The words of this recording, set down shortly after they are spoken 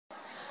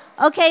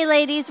Okay,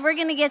 ladies, we're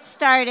going to get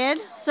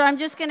started. So I'm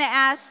just going to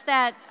ask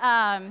that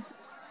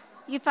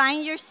you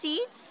find your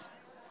seats.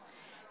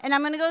 And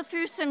I'm going to go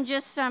through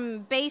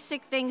some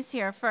basic things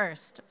here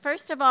first.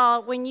 First of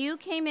all, when you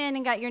came in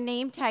and got your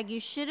name tag, you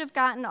should have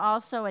gotten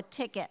also a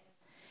ticket.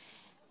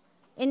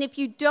 And if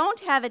you don't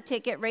have a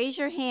ticket, raise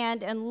your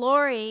hand, and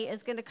Lori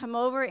is going to come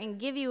over and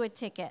give you a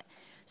ticket.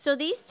 So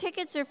these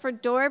tickets are for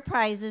door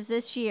prizes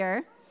this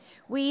year.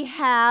 We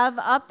have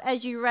up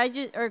as you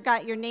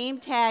got your name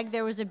tag,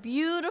 there was a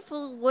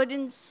beautiful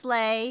wooden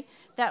sleigh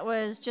that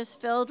was just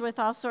filled with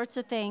all sorts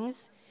of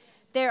things.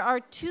 There are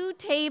 2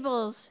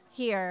 tables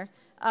here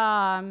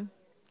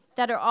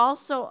that are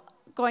also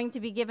going to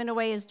be given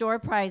away as door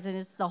prizes, and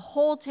it's the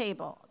whole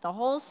table, the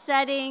whole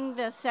setting,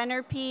 the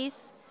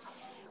centerpiece.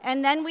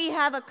 And then we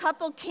have a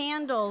couple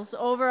candles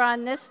over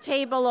on this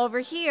table over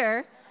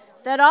here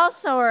that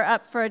also are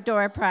up for a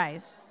door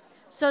prize.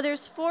 So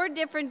there's 4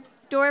 different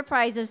door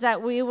prizes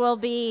that we will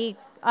be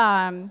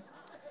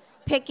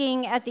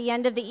picking at the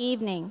end of the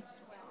evening.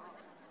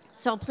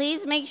 So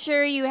please make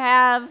sure you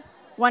have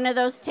one of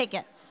those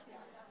tickets.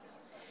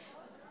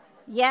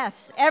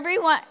 Yes,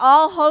 everyone,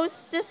 all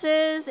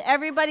hostesses,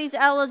 everybody's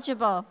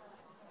eligible.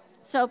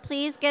 So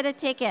please get a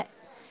ticket.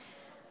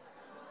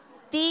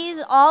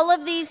 All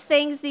of these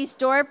things, these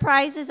door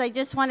prizes, I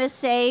just want to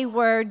say,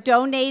 were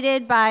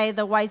donated by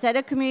the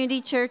Wayzata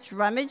Community Church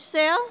rummage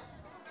sale.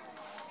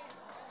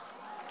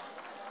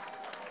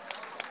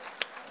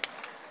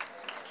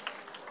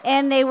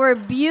 And they were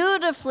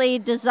beautifully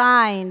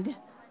designed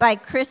by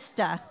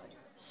Krista.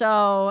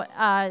 So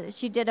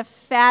she did a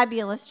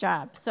fabulous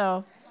job.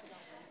 So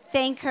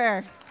thank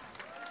her.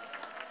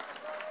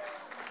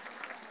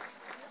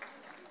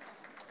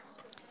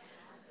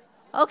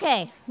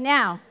 Okay,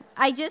 now,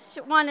 I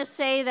just want to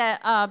say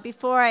that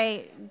before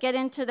I get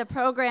into the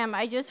program,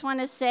 I just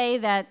want to say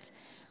that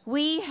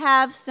we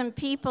have some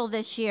people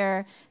this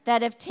year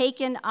that have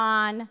taken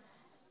on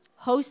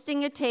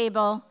hosting a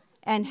table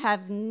and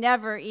have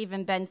never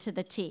even been to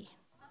the T.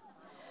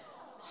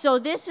 So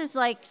this is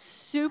like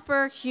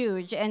super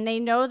huge, and they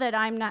know that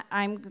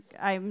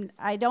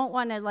I don't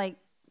want to like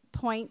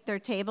point their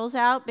tables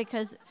out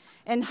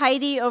and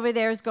Heidi over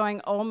there is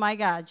going, oh my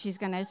God, she's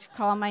going to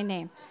call my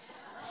name.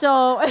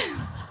 So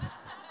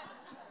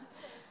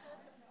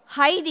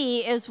Heidi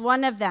is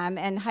one of them,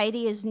 and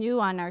Heidi is new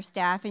on our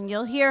staff, and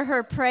you'll hear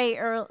her pray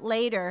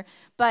later.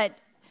 But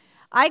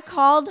I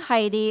called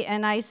Heidi,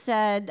 and I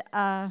said,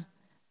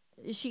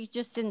 she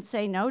just didn't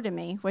say no to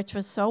me, which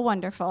was so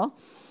wonderful.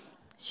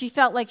 She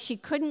felt like she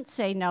couldn't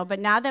say no, but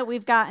now that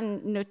we've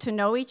gotten to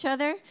know each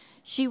other,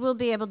 she will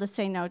be able to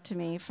say no to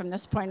me from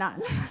this point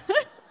on.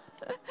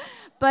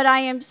 But I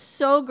am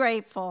so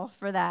grateful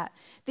for that.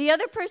 The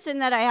other person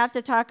that I have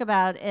to talk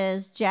about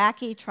is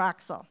Jackie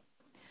Troxel.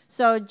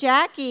 So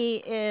Jackie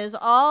is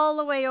all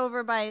the way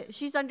over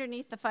she's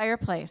underneath the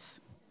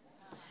fireplace.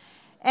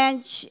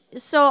 And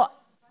so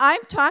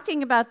I'm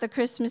talking about the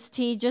Christmas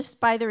tea just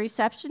by the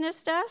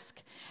receptionist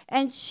desk,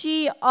 and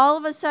she all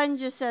of a sudden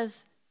just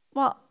says,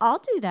 well, I'll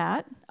do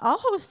that. I'll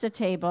host a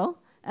table.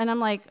 And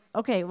I'm like,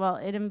 okay, well,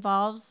 it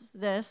involves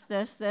this,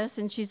 this, this.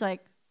 And she's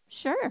like,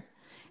 sure.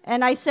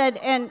 And I said,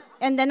 and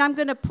then I'm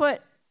going to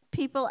put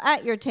people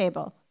at your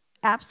table.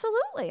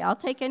 Absolutely. I'll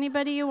take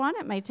anybody you want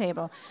at my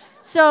table.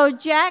 So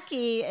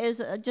Jackie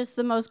is just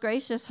the most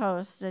gracious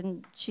host,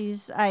 and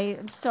I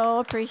am so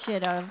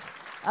appreciative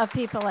of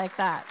people like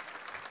that.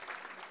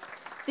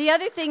 The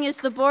other thing is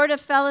the Board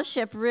of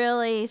Fellowship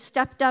really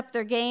stepped up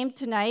their game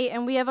tonight,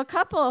 and we have a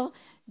couple.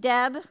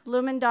 Deb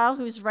Blumendahl,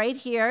 who's right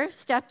here,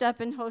 stepped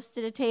up and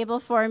hosted a table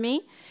for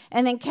me,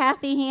 and then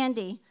Kathy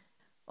Handy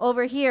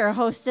over here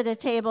hosted a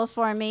table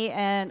for me,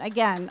 and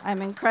again,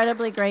 I'm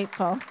incredibly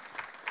grateful.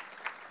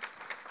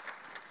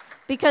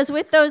 Because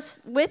with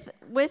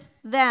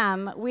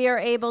them, we are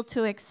able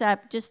to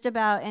accept just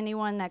about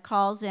anyone that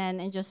calls in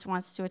and just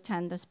wants to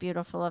attend this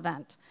beautiful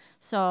event.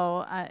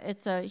 So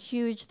it's a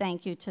huge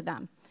thank you to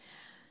them.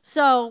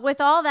 So with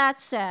all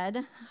that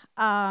said,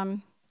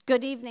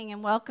 good evening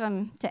and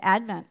welcome to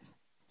Advent.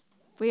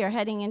 We are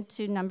heading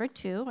into number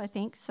 2. I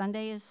think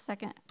Sunday is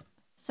second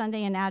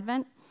Sunday in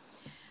Advent.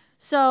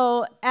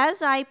 So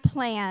as I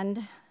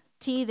planned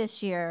tea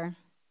this year,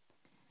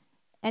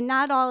 and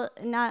not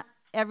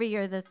every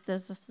year that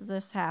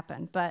this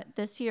happened, but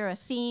this year a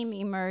theme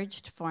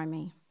emerged for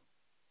me.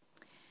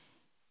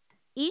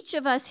 Each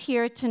of us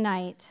here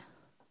tonight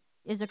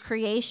is a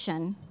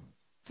creation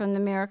from the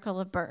miracle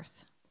of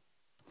birth.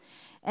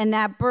 And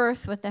that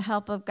birth, with the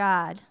help of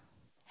God,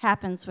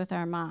 happens with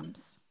our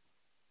moms.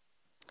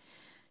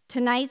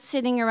 Tonight,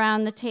 sitting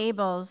around the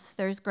tables,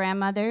 there's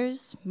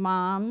grandmothers,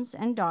 moms,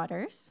 and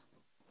daughters.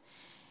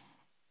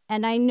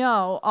 And I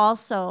know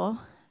also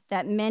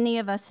that many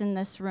of us in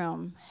this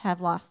room have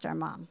lost our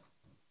mom.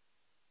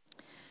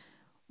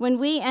 When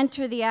we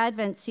enter the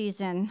Advent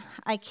season,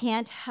 I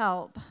can't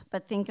help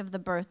but think of the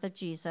birth of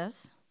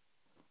Jesus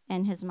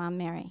and his mom,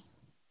 Mary.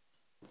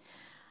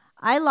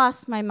 I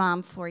lost my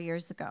mom 4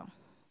 years ago,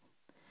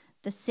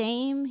 the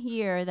same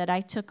year that I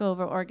took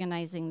over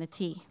organizing the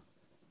tea.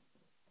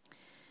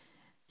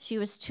 She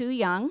was too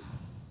young.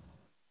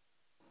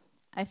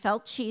 I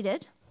felt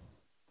cheated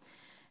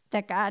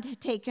that God had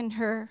taken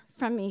her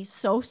from me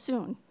so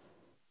soon.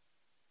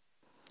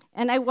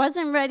 And I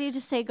wasn't ready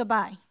to say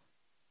goodbye.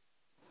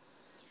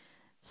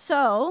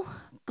 So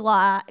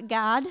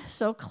God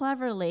so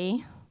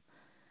cleverly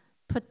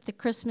put the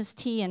Christmas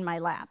tea in my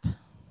lap.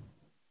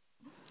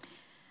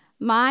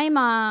 My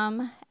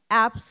mom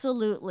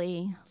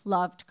absolutely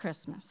loved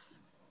Christmas.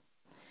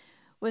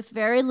 With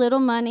very little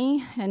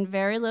money and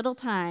very little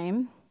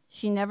time,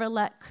 she never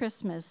let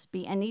Christmas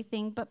be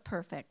anything but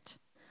perfect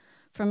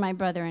for my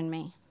brother and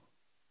me.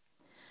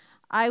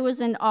 I was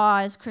in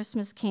awe as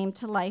Christmas came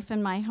to life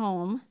in my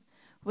home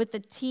with the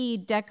tea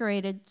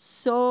decorated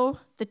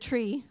the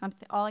tree,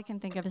 all I can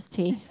think of is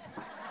tea.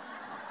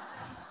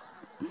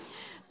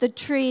 The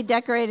tree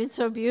decorated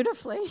so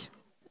beautifully.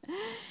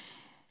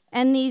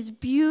 And these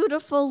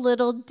beautiful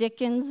little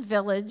Dickens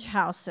village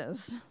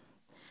houses,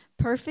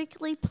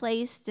 perfectly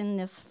placed in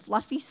this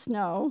fluffy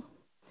snow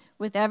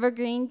with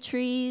evergreen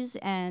trees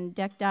and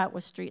decked out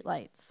with street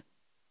lights.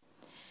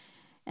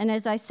 And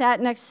as I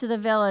sat next to the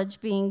village,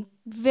 being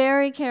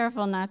very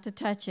careful not to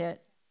touch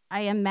it,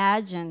 I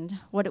imagined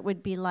what it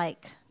would be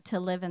like to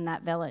live in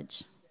that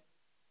village.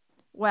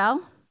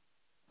 Well,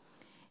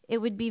 it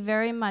would be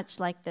very much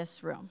like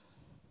this room.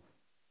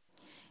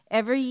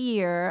 Every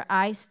year,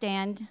 I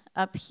stand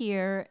up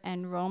here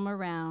and roam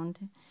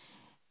around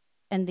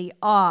in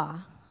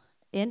awe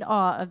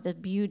of the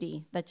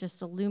beauty that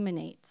just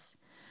illuminates.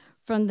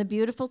 From the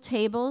beautiful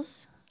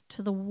tables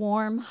to the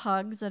warm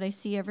hugs that I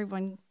see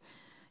everyone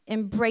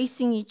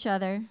embracing each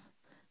other,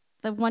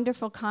 the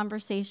wonderful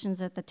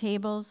conversations at the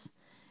tables,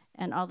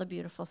 and all the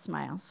beautiful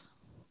smiles.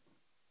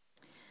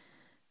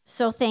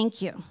 So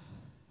thank you,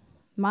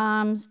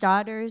 moms,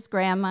 daughters,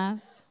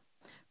 grandmas,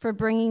 for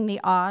bringing the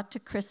awe to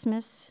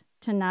Christmas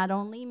to not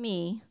only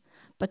me,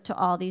 but to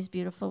all these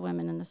beautiful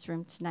women in this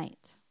room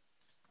tonight.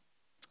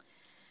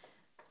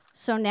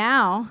 So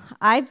now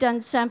I've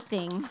done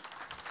something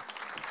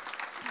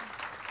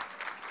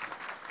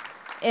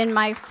in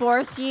my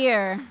 4th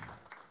year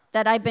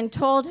that I've been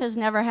told has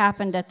never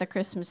happened at the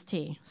Christmas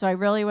tea. So I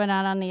really went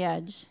out on the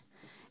edge.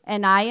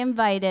 And I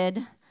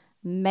invited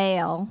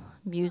male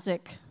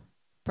music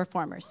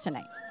performers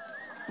tonight.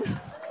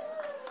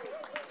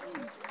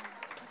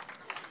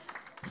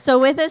 So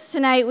with us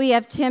tonight, we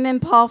have Tim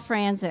and Paul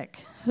Franzik,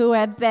 who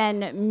have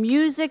been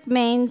music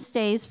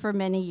mainstays for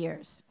many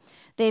years.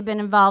 They've been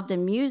involved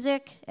in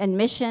music and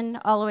mission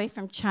all the way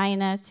from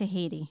China to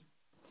Haiti.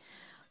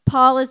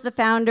 Paul is the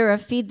founder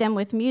of Feed Them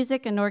With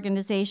Music, an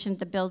organization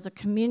that builds a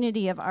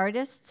community of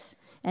artists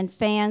and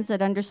fans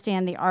that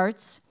understand the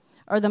arts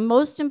are the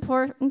most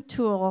important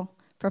tool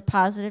for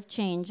positive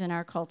change in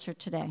our culture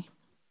today.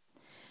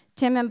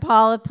 Tim and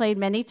Paul have played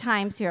many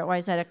times here at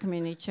Wayzata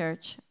Community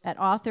Church, at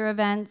author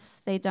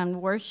events. They've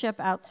done worship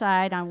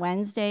outside on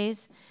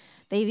Wednesdays.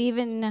 They've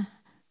even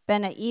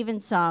been at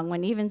Evensong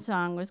when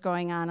Evensong was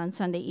going on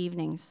Sunday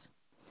evenings.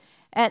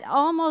 At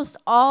almost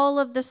all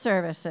of the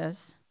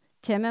services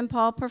Tim and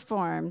Paul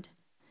performed,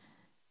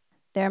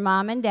 their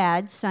mom and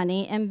dad,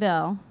 Sonny and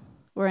Bill,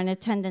 were in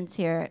attendance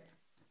here at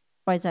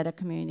Wayzata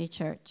Community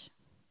Church.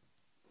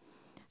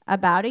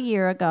 About a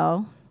year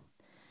ago,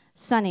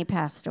 Sonny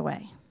passed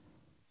away.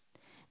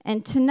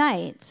 And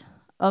tonight,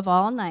 of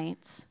all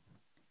nights,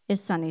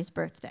 is Sonny's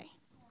birthday.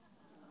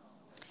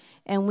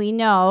 And we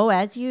know,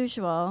 as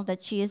usual,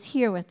 that she is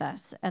here with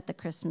us at the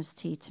Christmas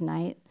tea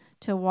tonight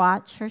to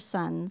watch her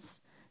sons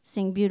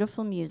sing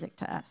beautiful music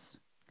to us.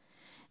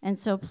 And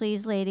so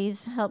please,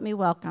 ladies, help me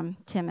welcome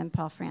Tim and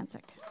Paul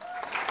Franzik.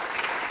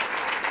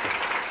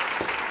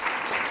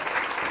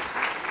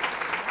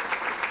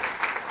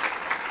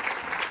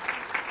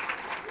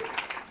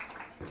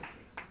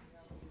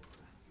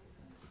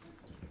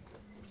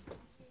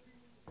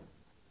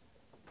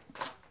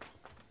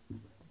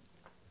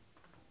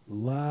 A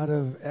lot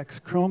of X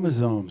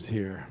chromosomes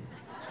here.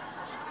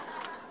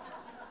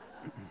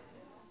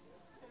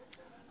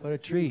 What a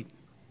treat.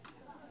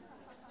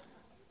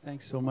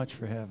 Thanks so much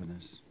for having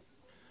us.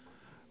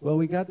 Well,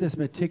 we got this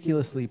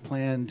meticulously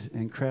planned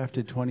and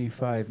crafted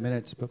 25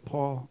 minutes, but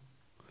Paul,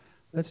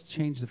 let's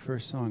change the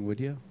first song, would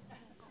you?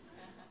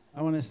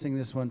 I want to sing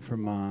this one for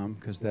Mom,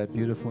 because that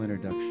beautiful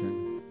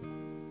introduction.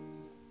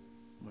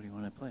 What do you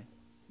want to play?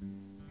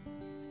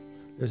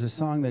 There's a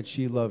song that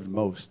she loved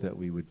most that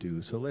we would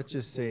do, so let's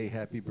just say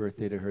happy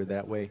birthday to her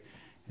that way,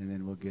 and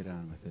then we'll get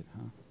on with it,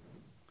 huh?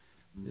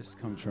 This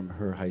comes from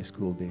her high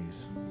school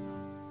days.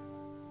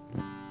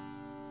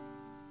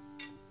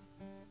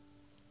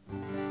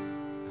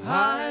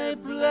 I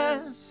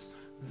bless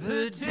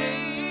the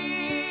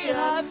day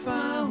I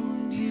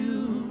found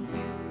you.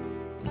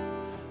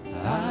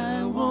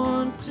 I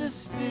want to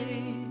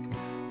stay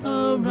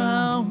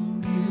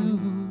around you,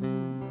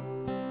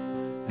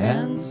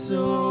 and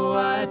so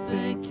I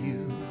thank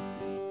you.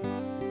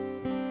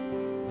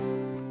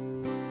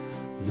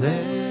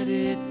 Let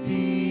it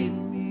be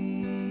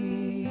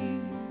me.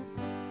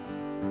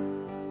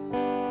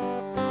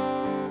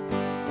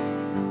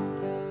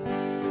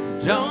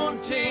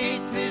 Don't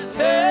take this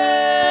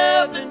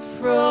heaven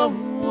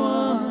from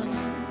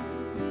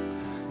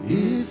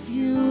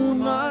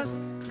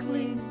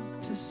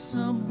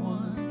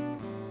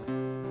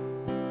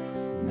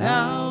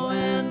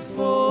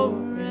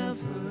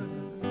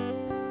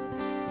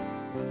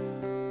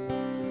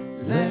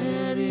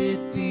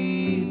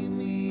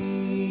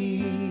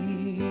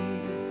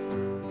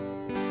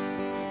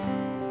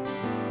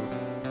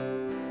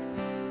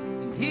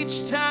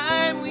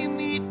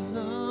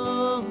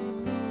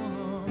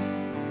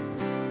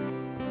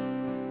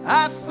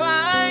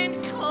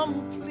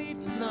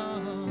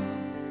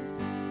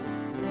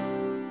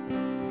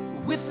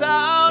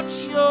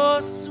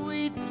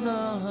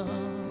love,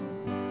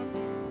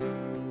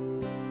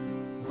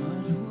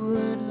 what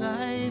would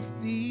life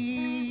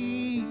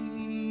be?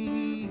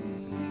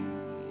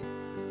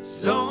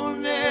 So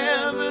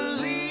never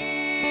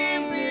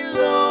leave me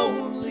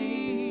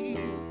lonely.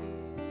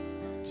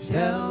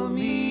 Tell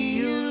me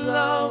you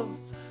love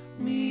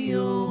me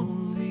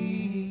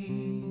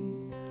only,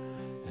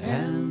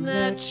 and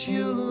that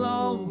you'll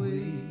always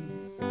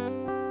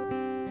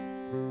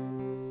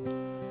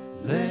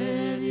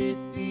let it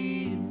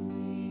be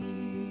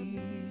me.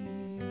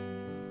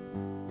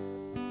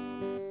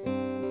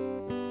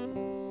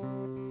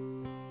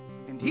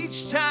 And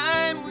each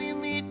time we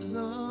meet,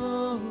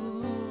 love,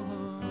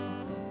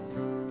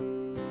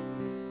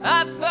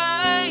 I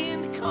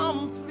find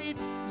complete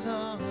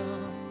love.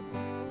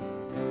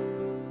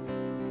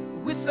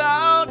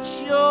 Without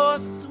your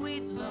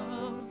sweet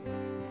love,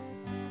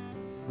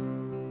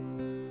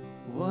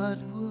 what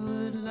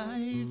would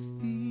life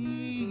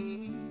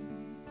be?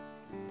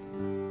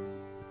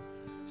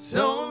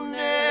 So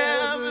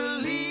never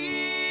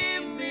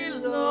leave me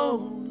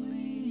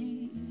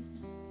lonely.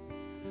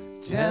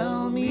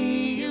 Tell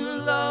me you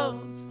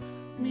love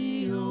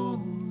me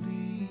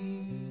only,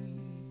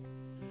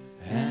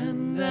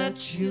 and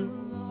that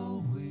you'll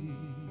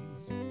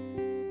always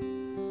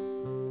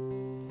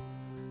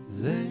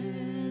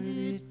let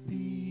it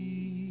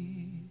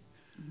be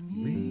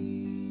me.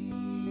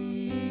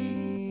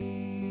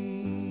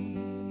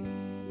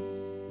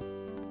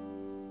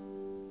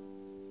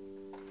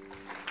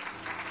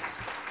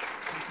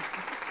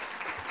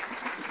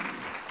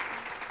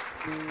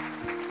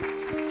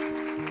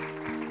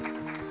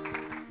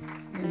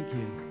 Thank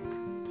you.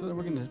 So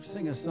we're going to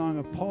sing a song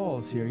of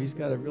Paul's here. He's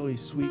got a really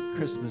sweet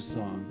Christmas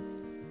song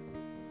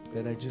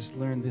that I just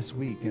learned this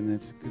week, and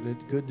it's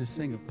good to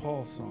sing a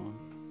Paul song.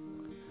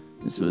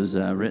 This was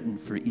written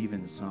for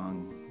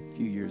Evensong a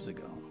few years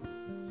ago.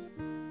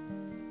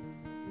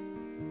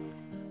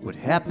 What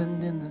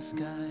happened in the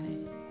sky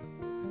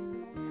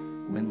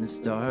when the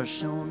stars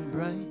shone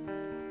bright?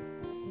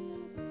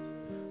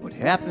 What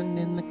happened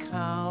in the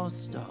cow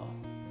stall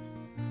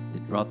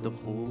that brought the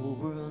whole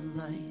world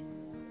light?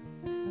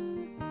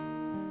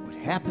 What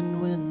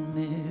happened when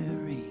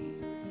Mary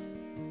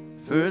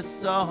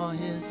first saw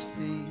his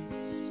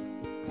face?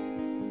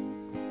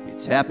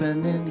 It's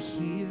happening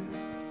here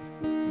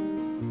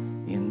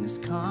in this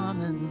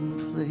common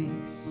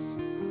place.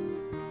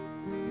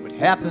 What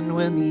happened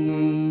when the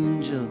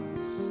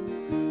angels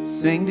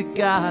sang to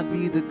God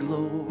be the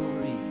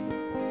glory?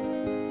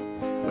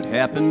 What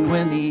happened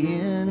when the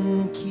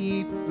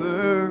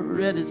innkeeper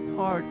read his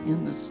part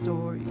in the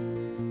story?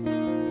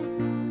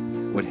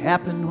 What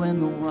happened when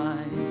the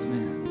wise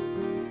men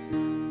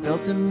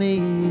felt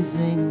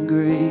amazing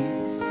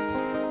grace?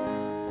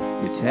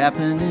 It's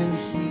happening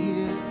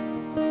here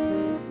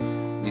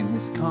in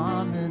this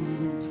common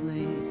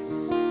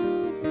place.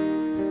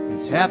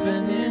 It's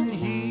happening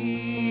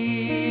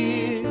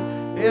here.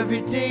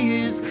 Every day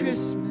is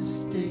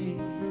Christmas Day.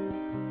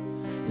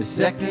 The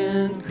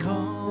second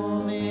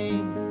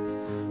coming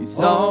is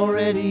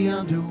already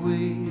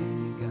underway,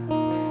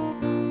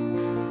 God.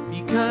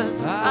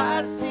 Because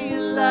I see a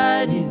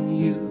light in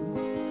you,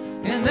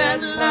 and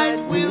that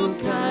light will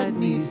guide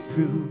me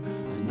through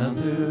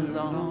another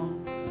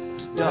long,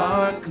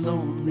 dark,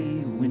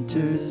 lonely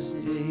winter's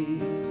day.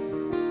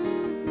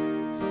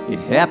 It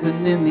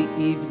happened in the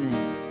evening,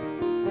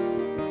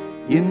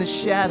 in the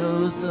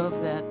shadows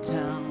of that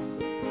town.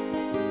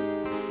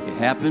 It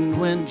happened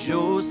when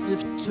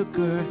Joseph took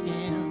her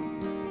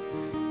hand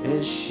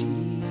as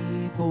she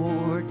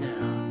bore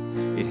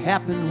down. It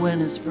happened when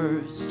his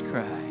first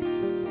cry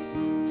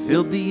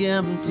filled the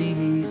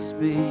empty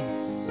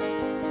space.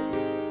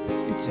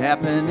 It's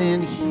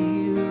happening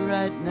here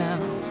right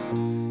now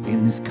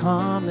in this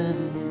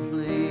common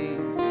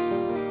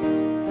place.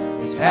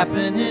 It's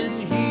happening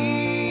here.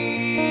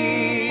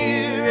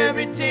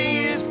 Every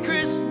day is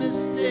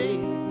Christmas Day.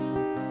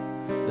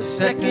 The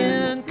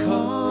second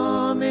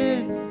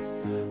coming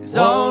is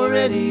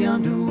already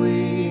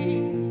underway.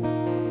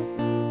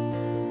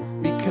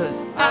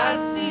 Because I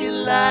see a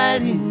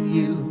light in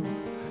you,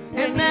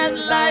 and that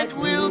light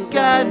will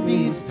guide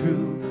me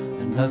through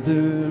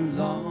another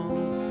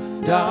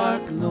long,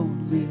 dark,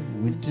 lonely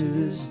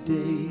winter's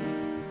day.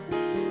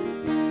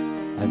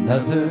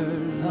 Another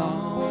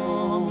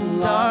long,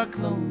 dark,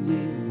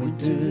 lonely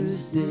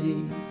winter's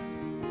day.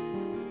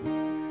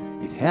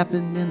 It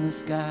happened in the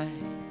sky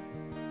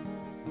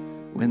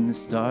when the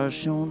stars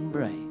shone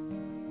bright.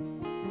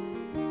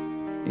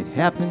 It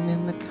happened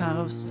in the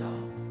cow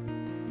stall,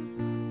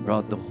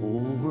 brought the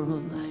whole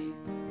world light.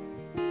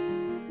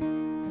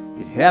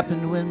 It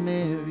happened when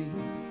Mary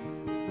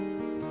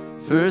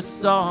first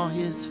saw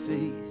his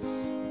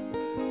face.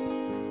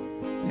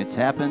 It's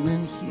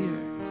happening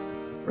here,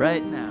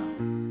 right now,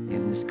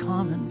 in this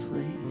common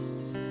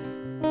place.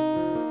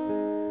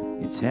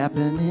 It's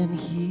happening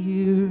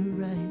here,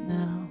 right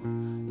now,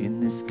 in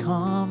this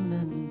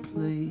common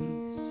place.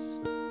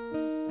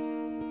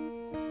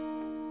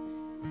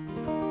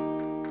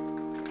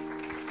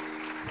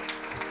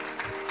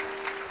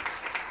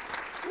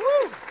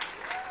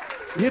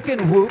 You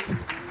can whoop.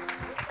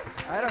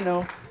 I don't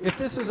know. If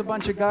this was a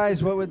bunch of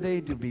guys, what would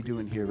they be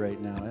doing here right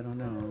now? I don't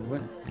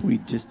know. We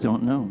just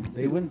don't know.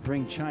 They wouldn't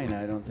bring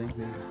China, I don't think.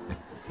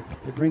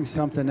 They'd bring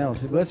something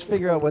else. Let's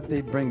figure out what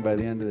they'd bring by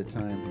the end of the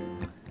time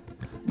here.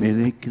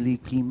 Mele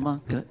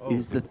Kalikimaka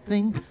is the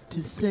thing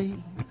to say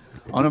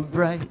on a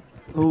bright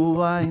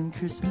Hawaiian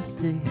Christmas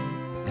day.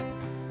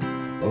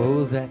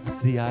 Oh, that's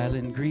the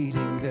island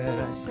greeting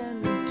that I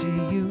send to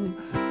you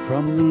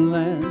from the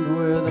land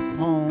where the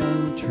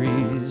palm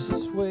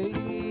trees sway.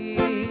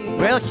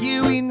 Well,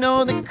 here we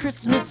know that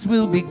Christmas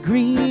will be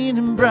green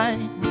and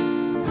bright,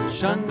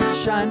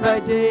 Sunshine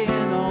by day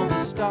and all the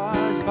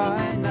stars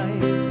by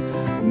night.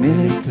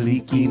 Mele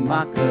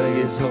Kalikimaka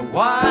is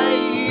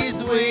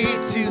Hawaii's way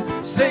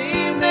to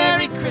say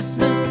Merry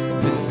Christmas,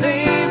 to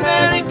say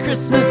Merry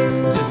Christmas,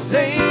 to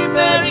say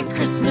Merry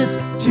Christmas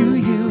to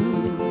you.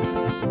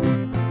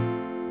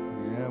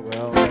 Yeah,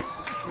 well,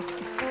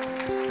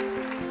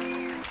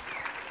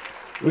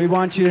 we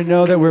want you to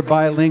know that we're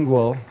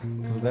bilingual.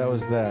 So that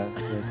was that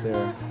right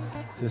there.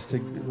 Just a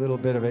little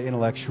bit of an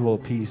intellectual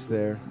piece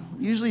there.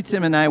 Usually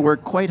Tim and I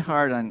work quite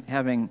hard on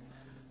having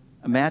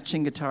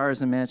matching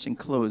guitars and matching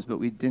clothes, but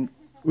we didn't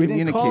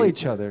call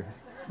each other.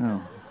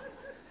 No.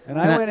 And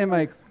I went in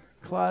my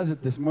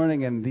closet this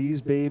morning and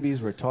these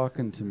babies were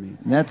talking to me.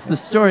 And that's the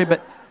story,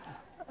 but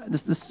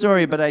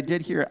but I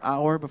did hear an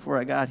hour before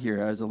I got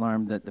here, I was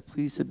alarmed that the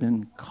police had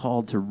been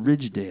called to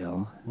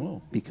Ridgedale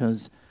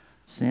because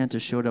Santa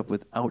showed up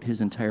without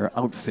his entire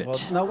outfit. Well,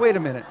 now wait a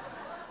minute.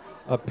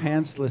 A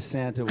pantsless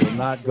Santa will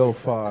not go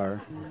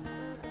far.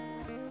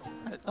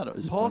 I thought it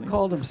was Paul funny.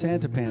 called them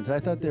Santa pants. I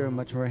thought they were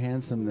much more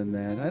handsome than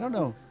that. I don't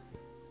know.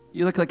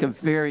 You look like a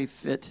very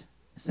fit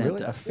Santa.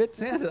 Really? A fit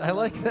Santa? I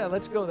like that.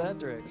 Let's go that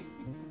direction.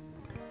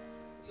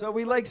 So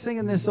we like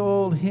singing this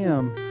old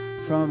hymn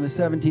from the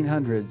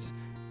 1700s.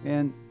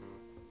 And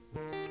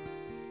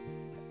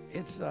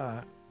it's,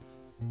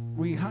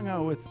 we hung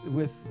out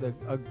with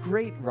a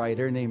great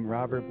writer named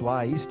Robert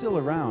Bly. He's still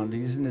around.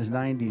 He's in his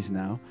 90s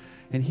now.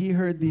 And he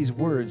heard these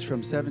words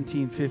from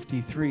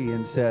 1753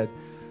 and said,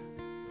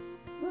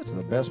 that's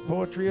the best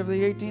poetry of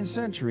the 18th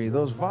century.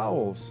 Those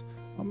vowels.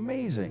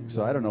 Amazing.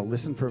 So I don't know.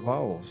 Listen for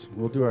vowels.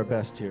 We'll do our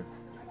best here.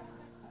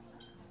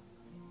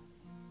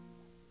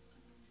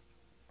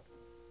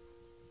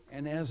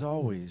 And as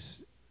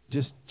always,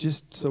 just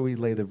so we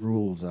lay the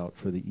rules out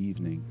for the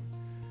evening,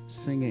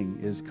 singing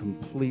is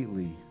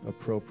completely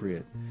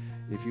appropriate.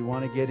 If you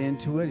want to get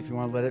into it, if you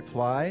want to let it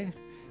fly,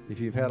 if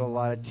you've had a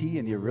lot of tea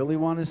and you really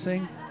want to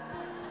sing,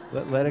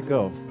 let it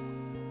go. 1,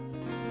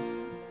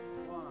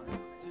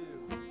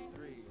 2,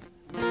 3.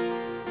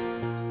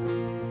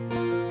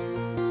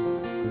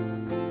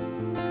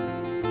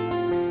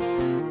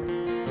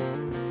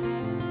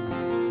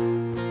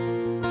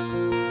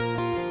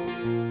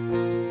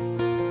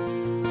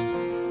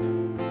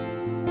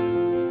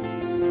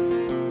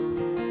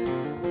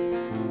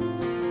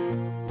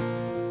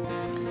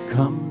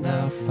 Come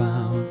thou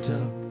fount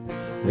of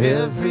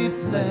every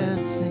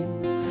blessing,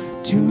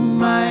 to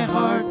my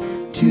heart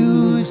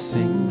to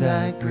sing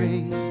thy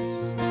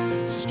grace.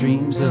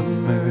 Streams of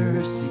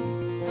mercy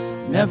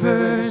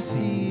never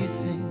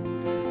ceasing,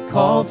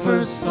 call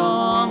for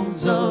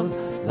songs of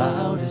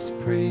loudest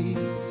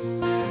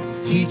praise.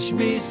 Teach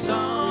me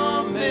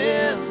some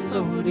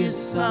melodious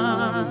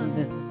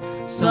sonnet,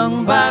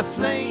 sung by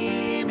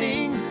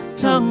flaming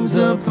tongues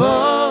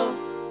above.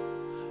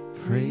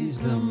 Praise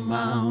the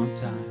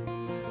mount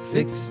I'm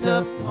fixed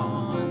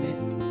upon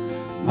it,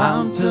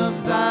 mount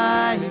of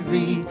thy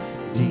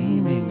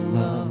redeeming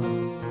love.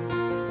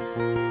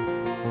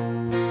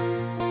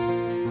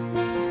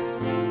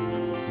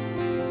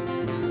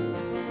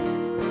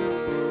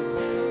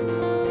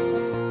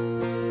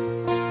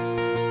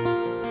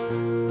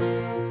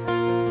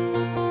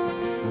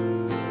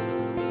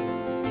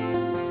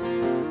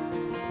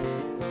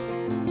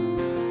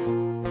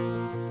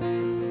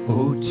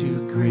 Oh,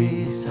 to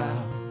grace,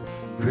 how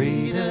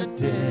great a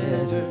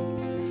debtor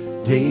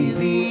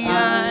daily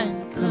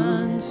I'm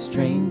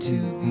constrained to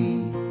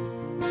be.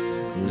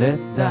 Let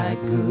thy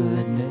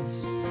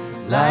goodness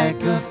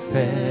like a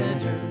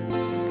fetter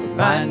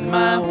bind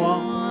my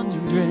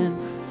wandering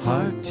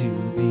heart to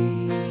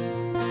thee.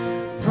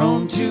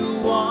 Prone to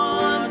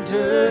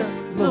wander,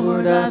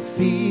 Lord, I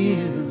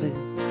feel it,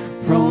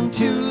 prone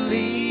to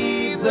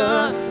leave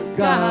the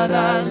God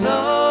I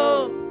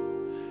love.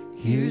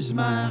 Here's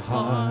my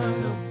heart,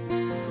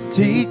 oh,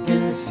 take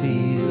and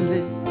seal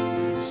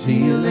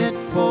it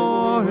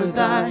for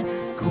thy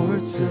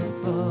courts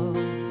above.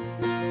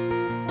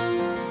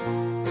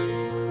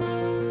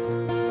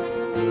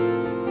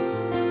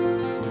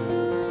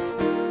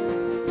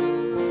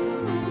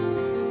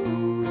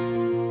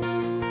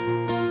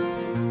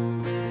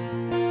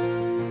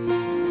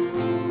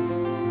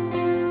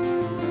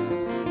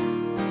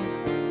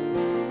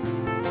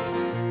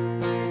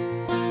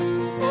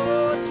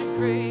 Oh, to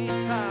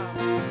grace, how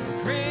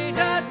great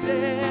a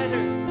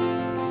debtor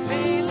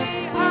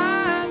daily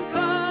I'm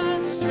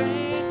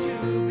constrained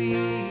to be.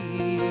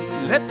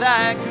 Let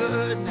thy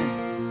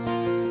goodness,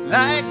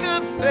 like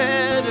a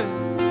fetter,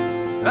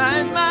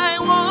 Bind my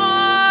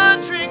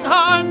wandering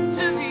heart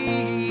to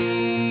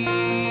thee.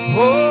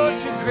 Oh,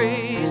 to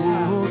grace,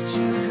 Oh,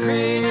 to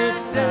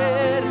grace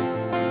that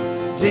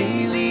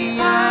daily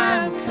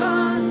I'm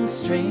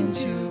constrained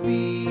to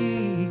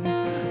be.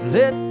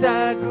 let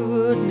thy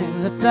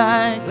goodness, Let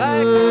thy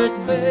like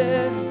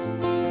goodness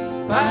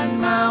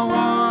bind my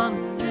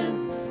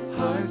wandering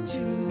heart to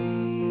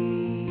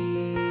thee.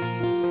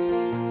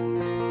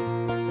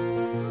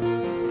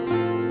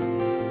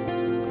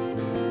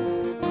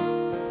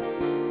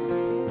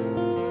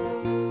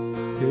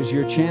 Here's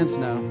your chance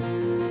now.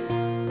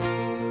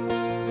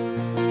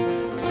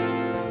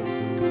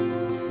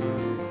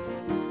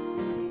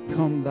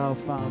 Come, thou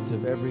fount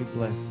of every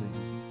blessing.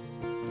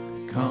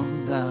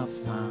 Come, thou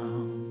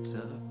fount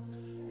of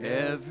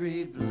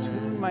every blessing.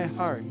 Tune my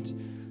heart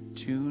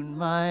Tune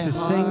my to heart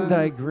sing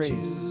thy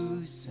grace.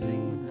 To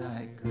sing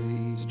thy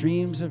grace.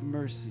 Streams of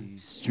mercy,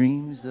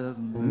 Streams of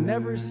mercy.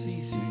 never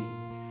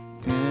ceasing.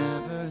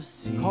 Never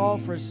ceasing. Call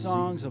for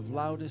songs of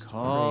loudest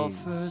Call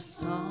praise. for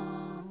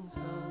songs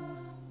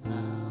of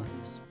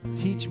loudest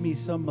praise. Teach me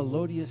some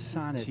melodious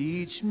sonnet,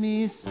 Teach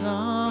me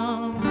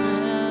some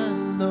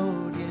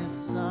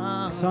melodious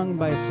song, sung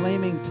by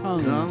flaming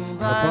tongues sung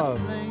by above.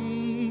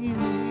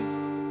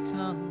 flaming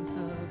tongues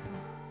above.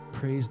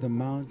 Praise the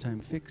mount I'm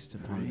fixed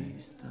upon.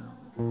 Praise the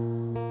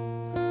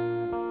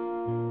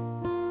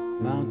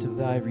Mount of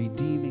thy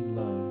redeeming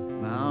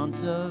love.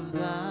 mount of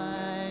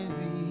thy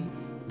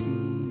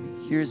redeeming.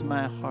 Here's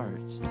my heart.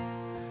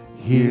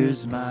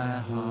 Here's my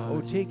heart.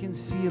 Oh, take and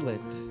seal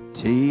it.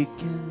 Take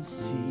and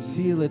seal.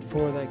 Seal it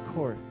for thy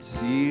courts.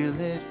 Seal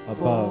it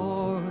Above.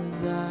 for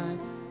thy.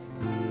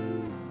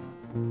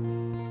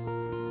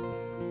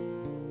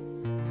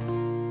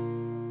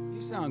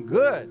 You sound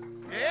good.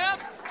 Yep.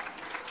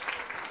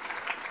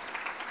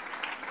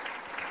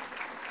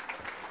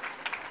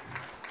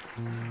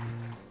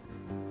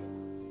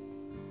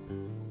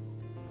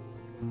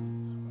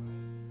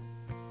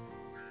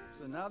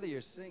 So now that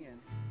you're singing,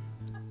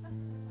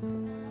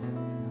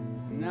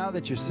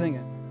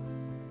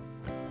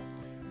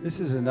 this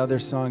is another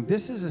song.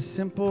 This is a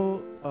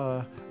simple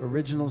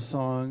original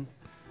song.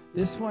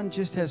 This one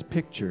just has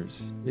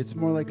pictures. It's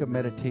more like a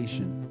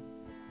meditation.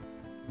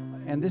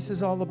 And this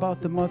is all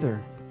about the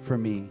mother for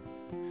me.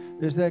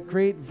 There's that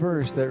great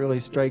verse that really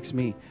strikes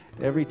me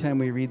every time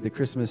we read the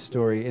Christmas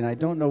story, and I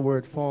don't know where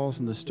it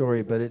falls in the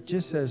story, but it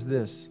just says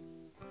this.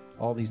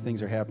 All these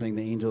things are happening,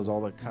 the angels,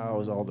 all the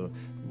cows, all the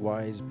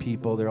wise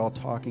people, they're all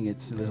talking.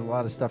 There's a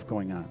lot of stuff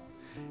going on.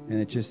 And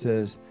it just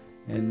says,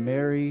 and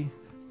Mary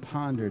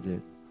pondered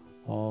it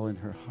all in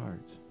her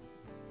heart.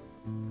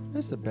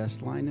 That's the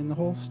best line in the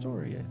whole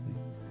story, I think.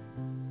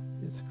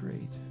 It's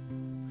great.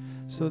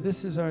 So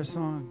this is our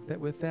song, that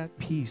with that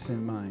peace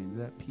in mind,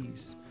 that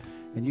peace.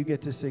 And you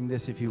get to sing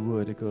this if you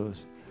would. It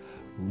goes,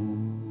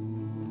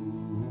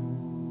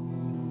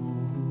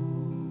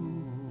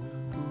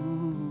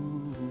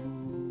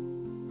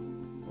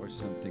 or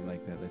something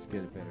like that. Let's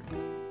get it better.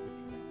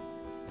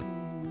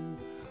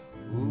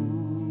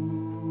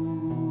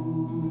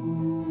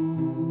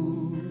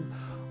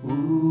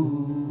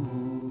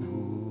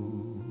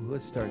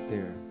 Let's start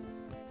there.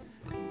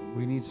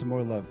 We need some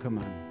more love. Come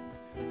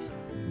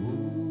on.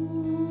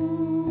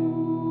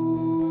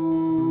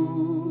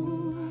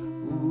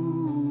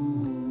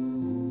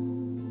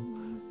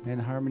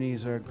 And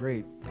harmonies are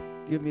great.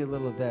 Give me a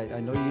little of that. I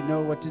know you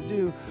know what to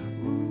do.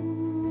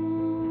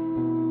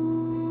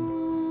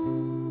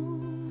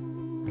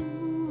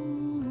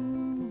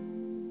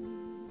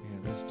 Yeah,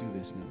 let's do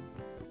this now.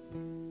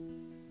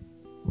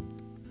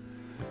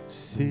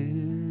 Silver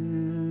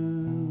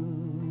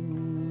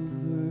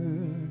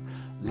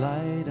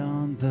light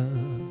on the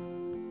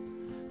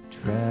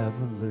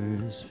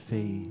traveler's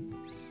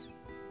face,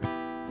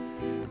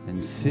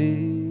 and silver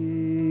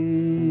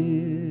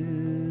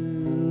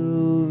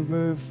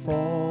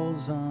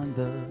falls on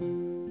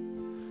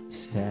the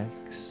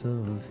stacks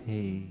of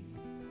hay.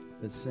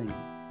 Let's sing.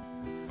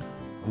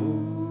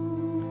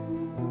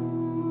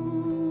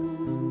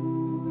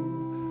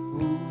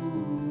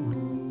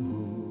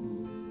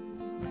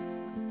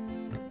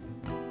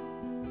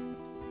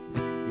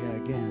 Yeah,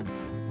 again.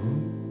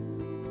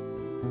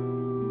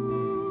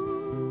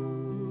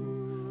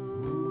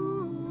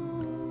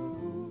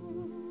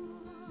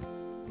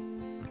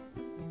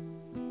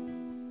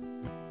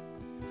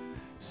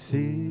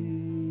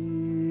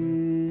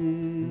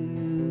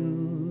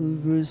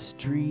 Silver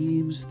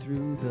streams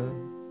through the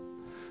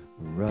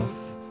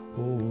rough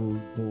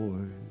old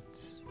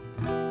boards,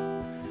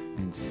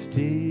 and still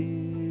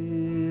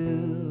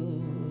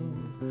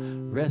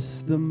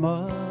rest the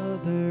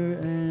mother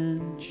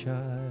and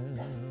child,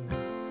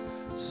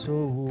 so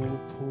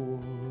poor.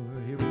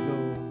 Here we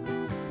go.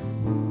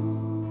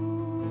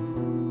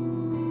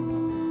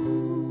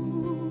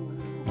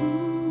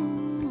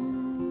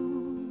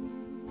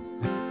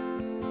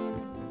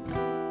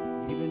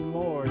 Even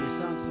more. You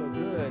sound so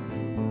good.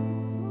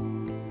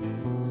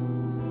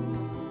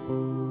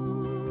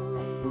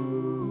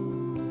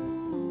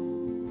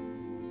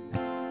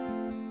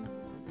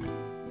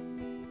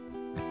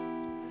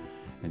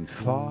 And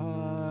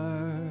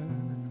far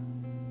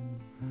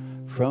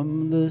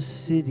from the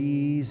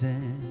city's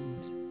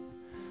end,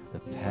 the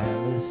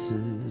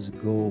palace's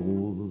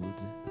gold.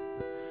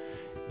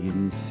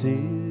 In silver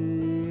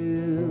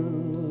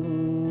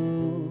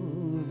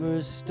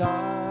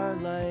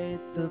starlight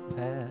the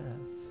path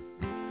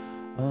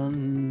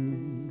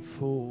unfolds.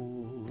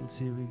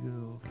 Here we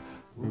go.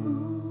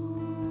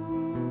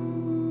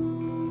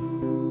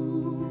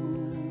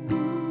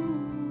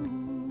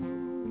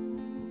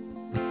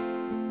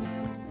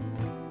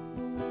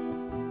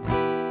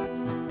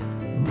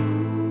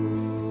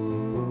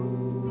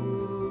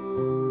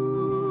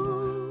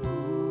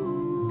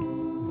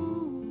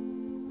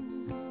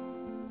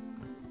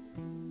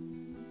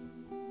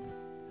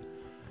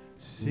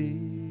 Silver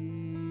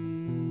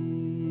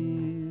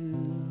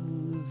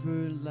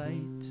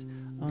light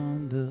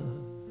on the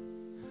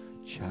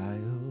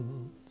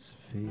child's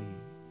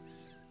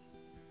face.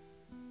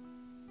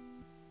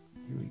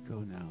 Here we go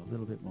now, a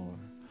little bit more.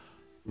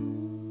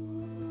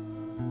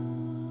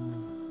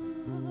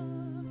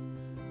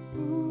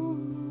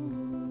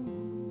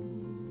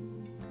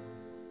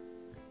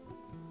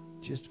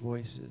 Just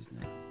voices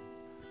now.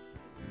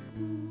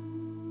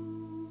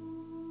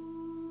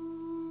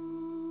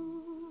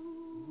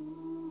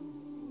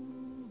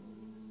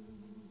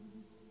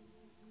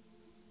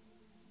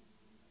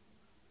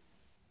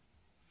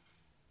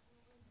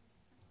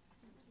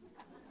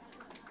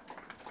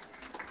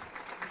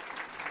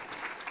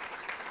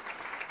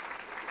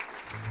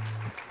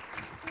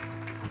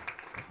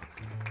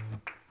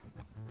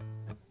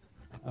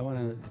 I want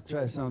to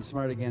try to sound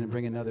smart again and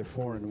bring another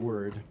foreign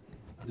word.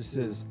 This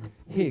is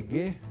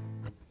hygge.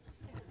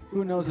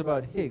 Who knows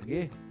about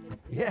hygge?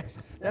 Yes,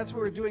 that's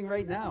what we're doing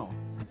right now.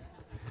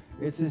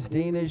 It's this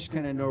Danish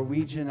kind of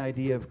Norwegian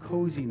idea of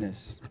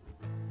coziness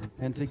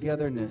and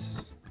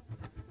togetherness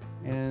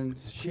and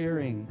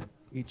sharing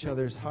each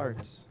other's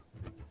hearts.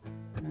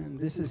 And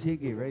this is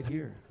hygge right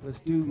here.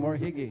 Let's do more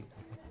hygge.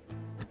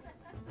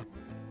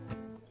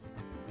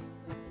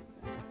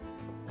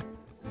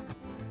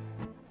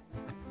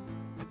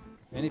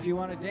 And if you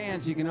want to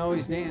dance, you can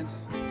always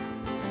dance.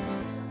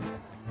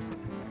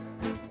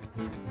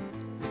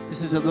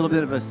 This is a little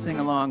bit of a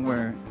sing-along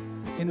where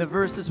in the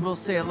verses we'll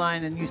say a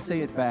line and you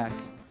say it back.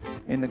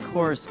 And the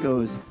chorus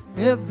goes,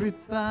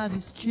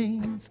 everybody's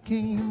chains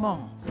came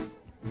off.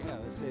 Yeah,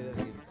 let's say that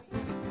again.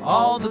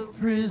 All the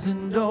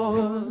prison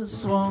doors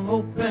swung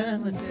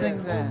open and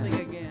sing that. Whole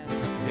thing again.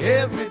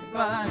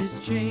 Everybody's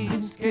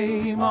chains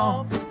came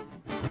off.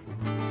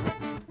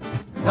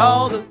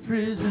 All the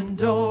prison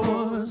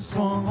doors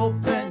swung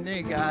open.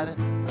 They got it.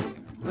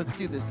 Let's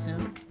do this,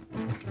 Sim.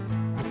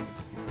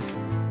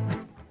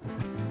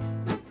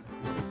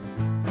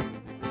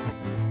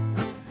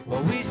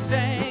 Well, we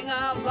sang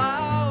out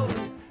loud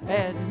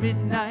at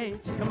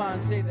midnight. Come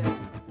on, say that.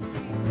 We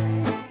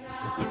sang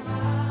out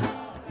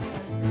loud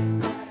at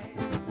midnight.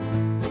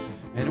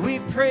 And we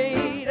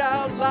prayed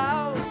out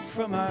loud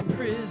from our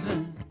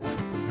prison.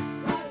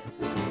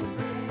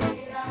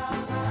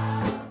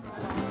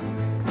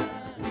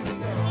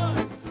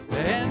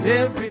 And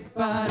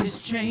everybody's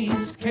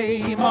chains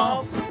came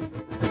off.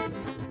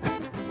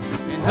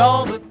 And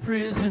all the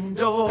prison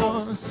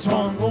doors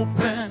swung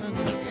open.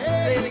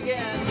 Say it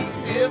again.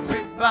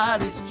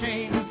 Everybody's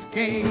chains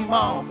came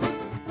off.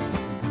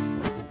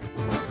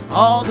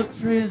 All the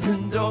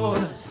prison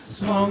doors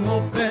swung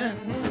open.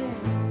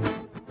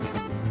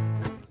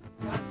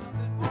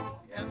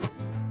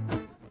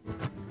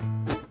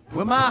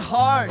 Well, my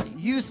heart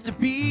used to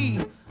be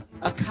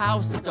a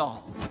cow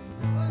stall.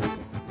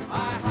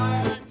 My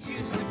heart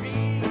used to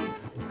be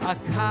a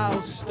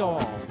cow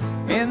stall.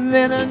 And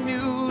then a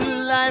new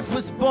life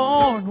was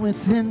born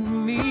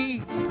within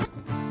me.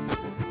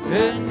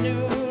 A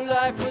new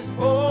life was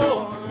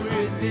born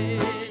within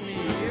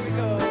me. Here we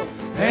go.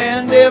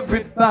 And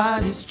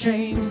everybody's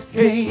chains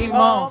came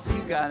off.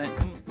 You got it.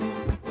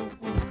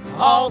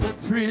 All the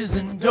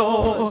prison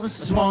doors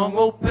swung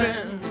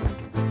open.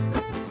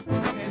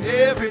 And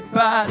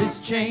everybody's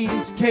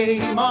chains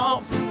came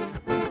off.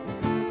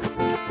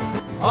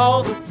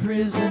 All the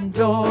prison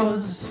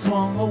doors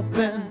swung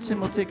open. Tim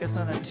will take us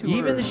on a tour.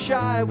 Even the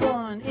shy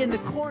one in the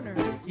corner,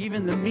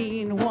 even the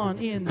mean one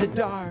in the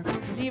dark,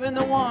 even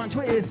the one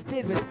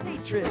twisted with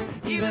hatred,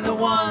 even the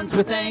ones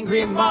with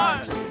angry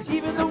marks,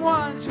 even the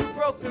ones who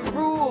broke the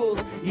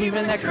rules,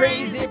 even that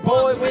crazy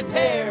boy with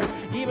hair,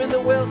 even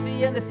the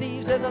wealthy and the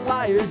thieves and the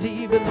liars,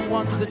 even the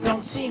ones that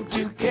don't seem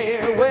to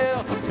care. Well,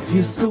 it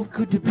feels so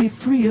good to be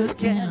free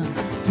again.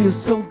 Feels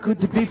so good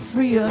to be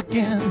free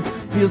again.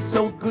 Feels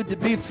so good to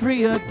be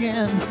free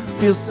again.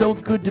 Feels so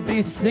good to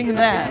be singing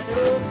that.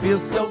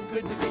 Feels so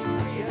good to be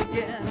free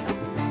again.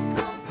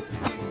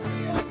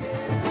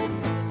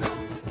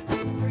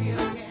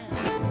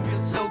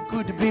 Feels so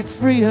good to be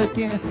free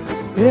again.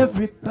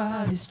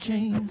 Everybody's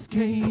chains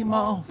came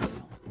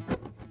off.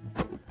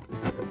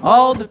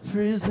 All the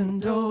prison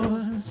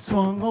doors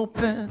swung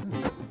open.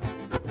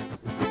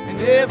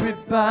 And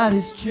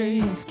everybody's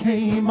chains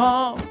came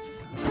off.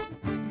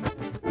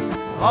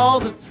 All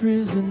the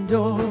prison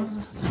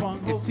doors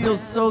swung open. It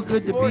feels so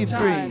good to be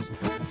free.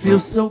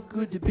 Feels so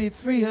good to be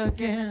free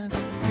again.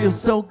 Feels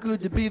so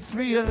good to be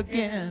free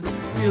again.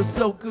 Feels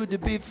so good to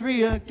be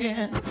free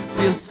again.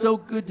 Feels so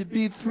good to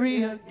be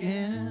free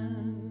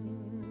again.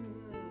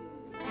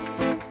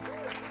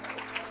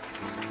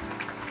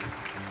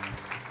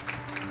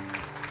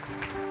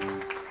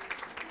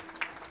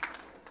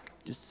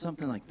 Just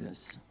something like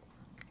this.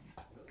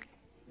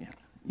 Yeah,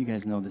 you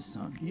guys know this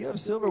song. You have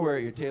silverware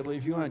at your table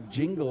if you want to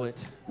jingle it.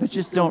 But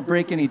just don't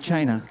break any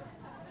china.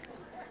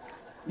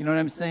 You know what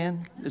I'm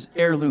saying? There's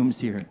heirlooms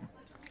here.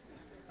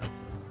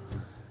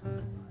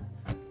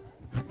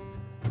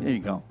 There you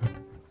go.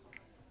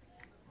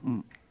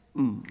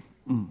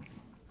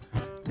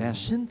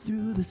 Dashing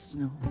through the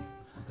snow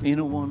in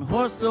a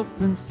one-horse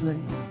open sleigh.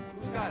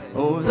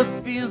 Over the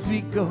fields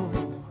we go,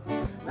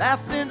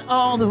 laughing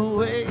all the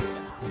way.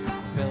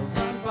 Bells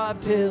on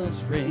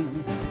bobtails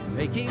ring,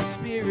 making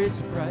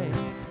spirits bright.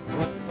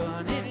 What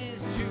fun it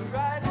is to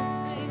ride and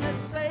sing a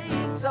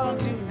sleighing song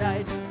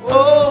tonight.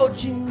 Oh,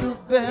 jingle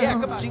bells, Yeah,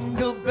 come on.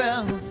 jingle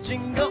bells,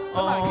 jingle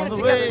all get it the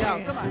together way. now,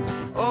 come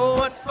on. Oh,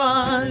 what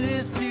fun it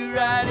is to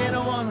ride in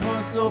a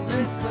one-horse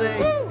open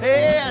sleigh.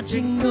 Hey,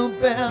 jingle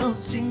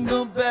bells,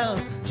 jingle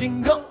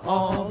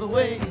all the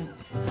way.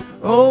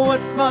 Oh,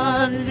 what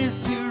fun it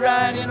is to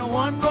ride in a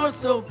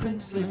one-horse open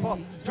sleigh. Paul,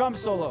 drum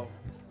solo.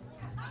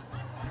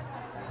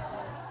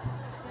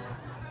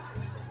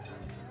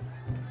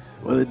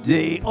 Well, a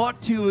day or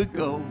two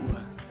ago,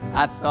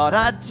 I thought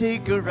I'd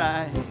take a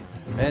ride.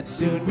 And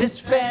soon Miss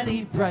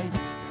Fanny Bright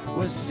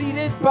was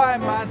seated by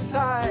my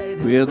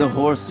side. Where the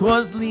horse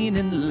was lean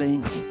and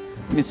lank,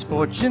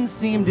 misfortune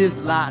seemed his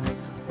lot.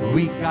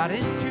 We got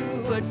into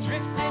a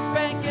drifting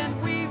bank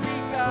and we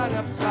got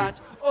upside.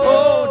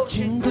 Oh,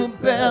 jingle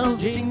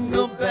bells,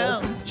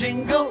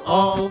 jingle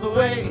all the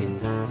way.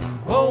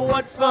 Oh,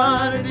 what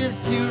fun it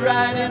is to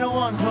ride in a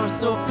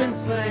one-horse open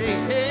sleigh.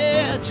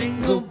 Yeah,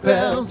 jingle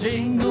bells,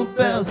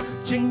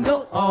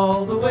 jingle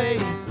all the way.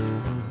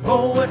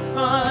 Oh, what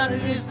fun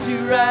it is to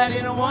ride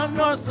in a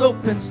one-horse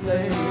open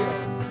sleigh.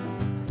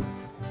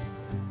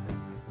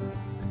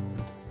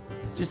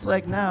 Just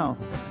like now,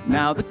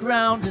 now the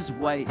ground is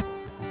white.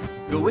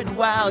 Go it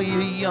while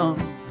you're young.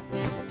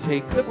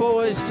 Take the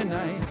boys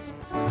tonight.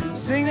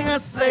 Sing a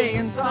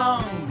sleighing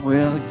song.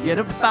 Well, get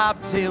a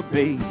bobtail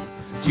bay,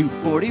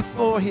 240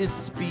 for his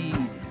speed.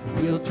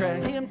 We'll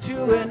drag him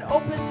to an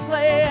open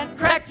sleigh and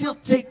Crack, he'll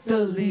take the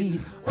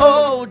lead.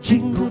 Oh,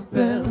 jingle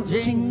bells,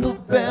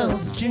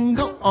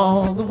 jingle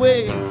all the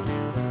way.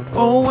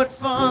 Oh, what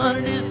fun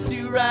it is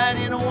to ride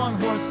in a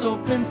one-horse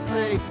open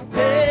sleigh.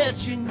 Hey,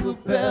 jingle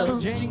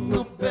bells,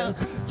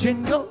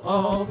 jingle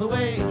all the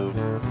way.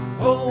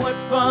 Oh, what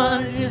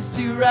fun it is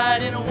to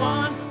ride in a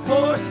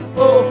one-horse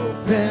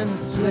open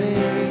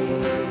sleigh.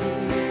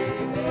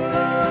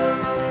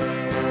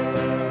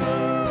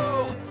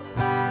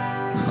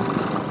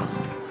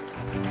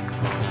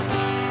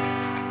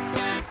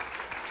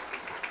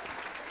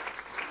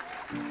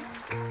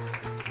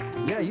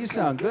 yeah, you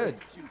sound good.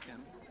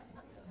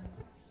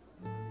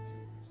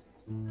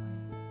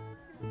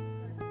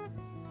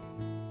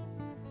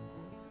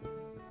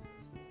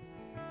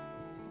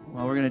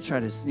 Well, we're going to try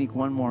to sneak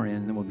one more in,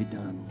 and then we'll be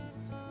done.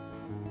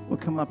 We'll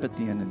come up at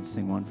the end and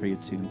sing one for you,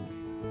 too.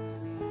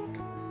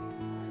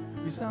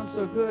 You sound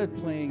so good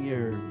playing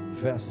your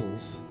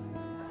vessels.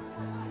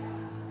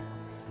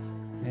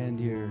 And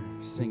your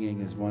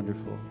singing is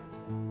wonderful.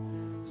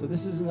 So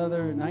this is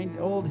another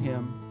old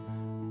hymn.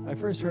 I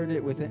first heard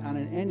it on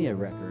an Enya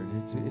record.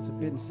 It's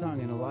been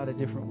sung in a lot of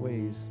different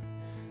ways.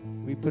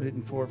 We put it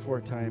in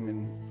 4/4 time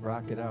and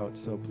rock it out.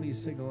 So please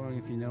sing along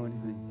if you know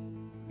anything.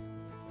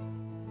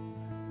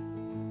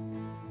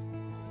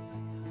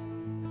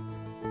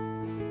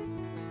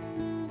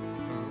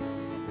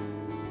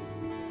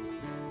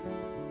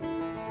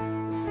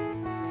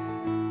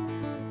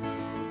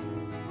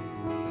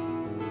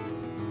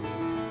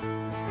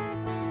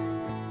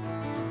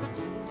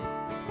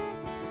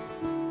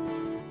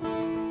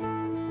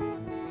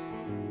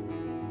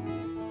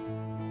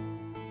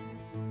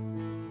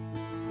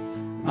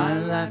 My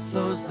life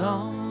flows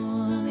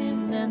on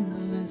in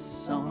endless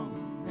song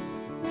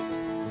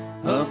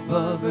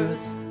above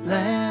earth's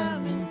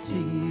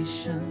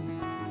lamentation,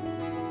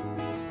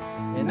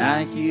 and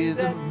I hear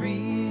the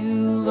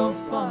real though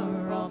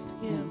far off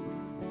hymn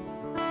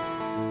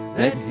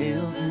that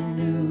hails a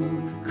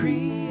new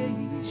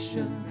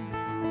creation.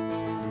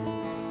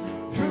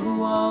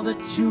 Through all the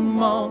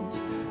tumult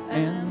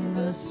and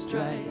the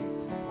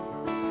strife,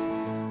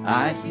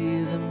 I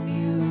hear the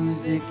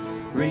music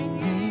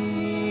ringing.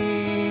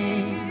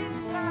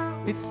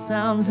 It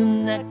sounds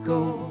an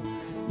echo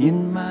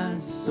in my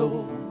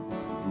soul.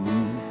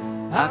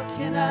 How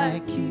can I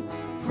keep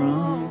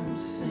from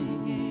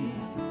singing?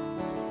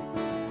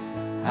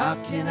 How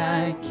can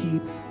I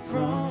keep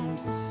from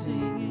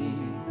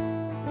singing?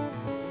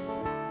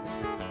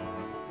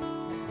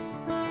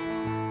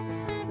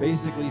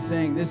 Basically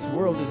saying this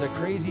world is a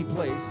crazy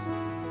place,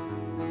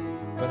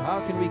 but how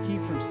can we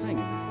keep from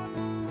singing?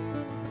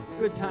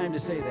 Good time to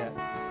say that.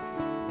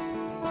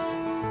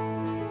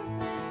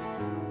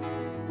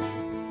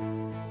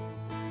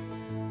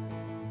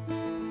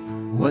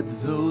 What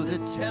though the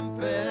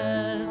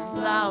tempest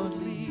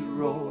loudly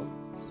roars?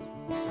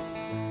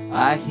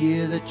 I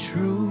hear the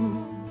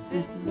truth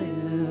it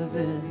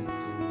liveth.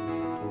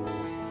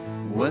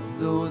 What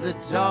though the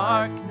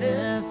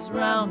darkness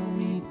round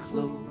me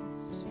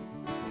close?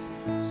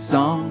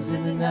 Songs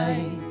in the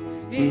night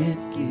it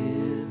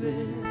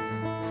giveth.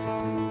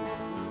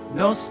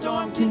 No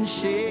storm can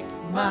shake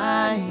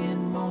my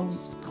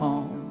inmost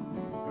calm,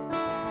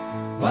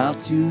 while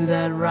to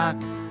that rock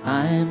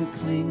I am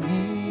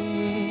clinging.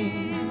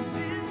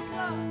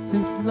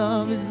 Since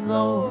love is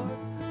Lord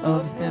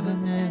of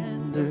heaven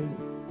and earth,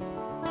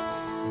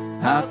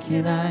 how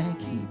can I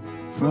keep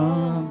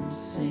from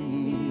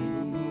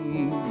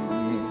singing?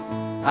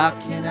 How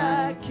can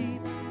I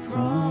keep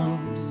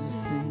from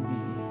singing?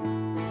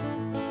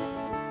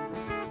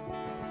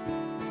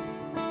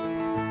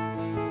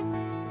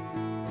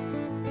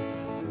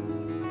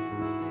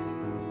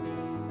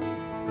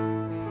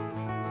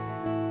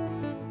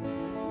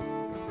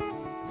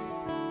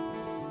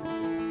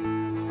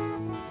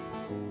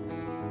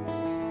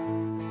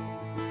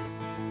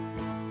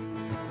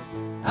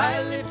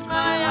 I lift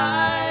my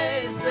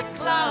eyes, the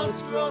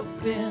clouds grow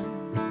thin.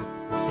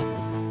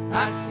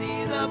 I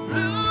see the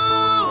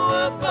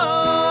blue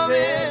above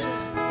it,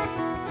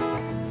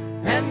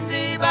 and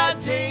day by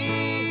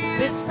day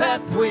this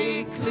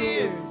pathway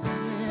clears.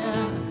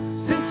 Yeah.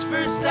 Since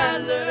first I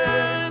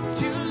learned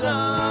to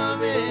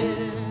love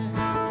it,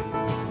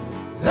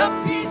 the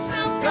peace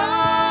of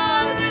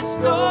God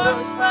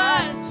restores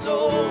my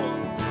soul,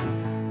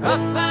 a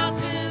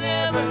fountain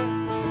ever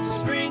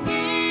springing.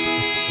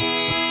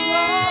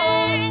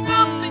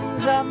 All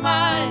things are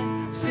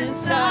mine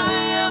since I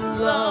am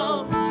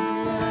loved.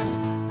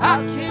 How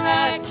can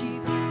I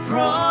keep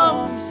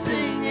from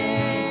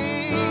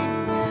singing?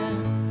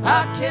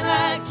 How can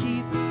I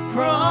keep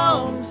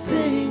from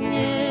singing?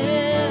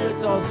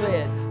 Let's all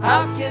say it.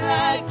 How can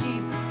I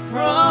keep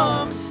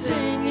from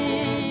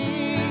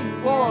singing?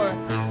 Or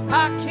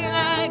how can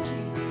I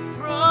keep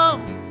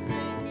from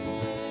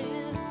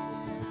singing?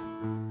 How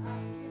can I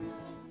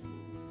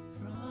keep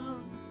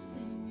from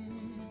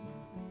singing?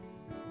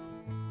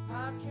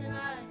 How can I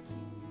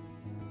keep?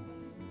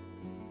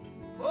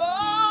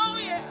 Oh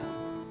yeah.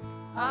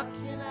 How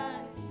can I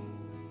keep?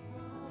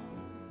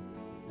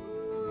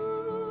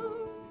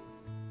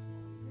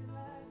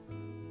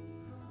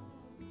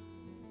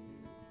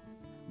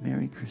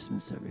 Merry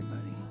Christmas,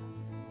 everybody.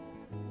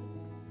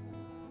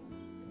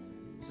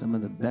 Some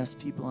of the best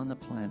people on the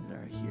planet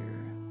are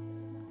here.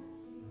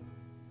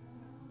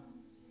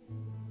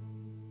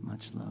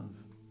 Much love.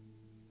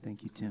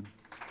 Thank you, Tim.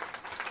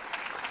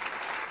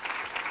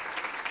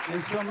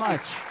 Thanks so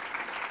much.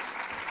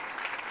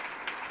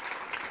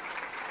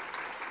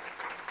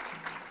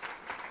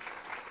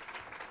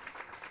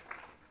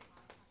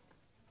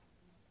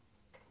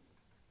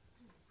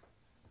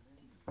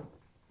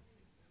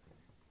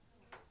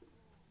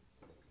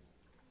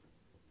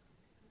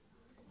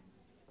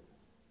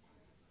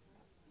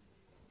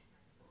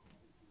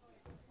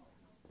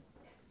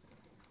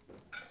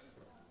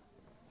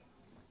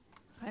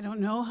 I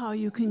don't know how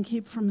you can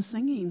keep from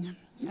singing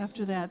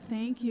after that.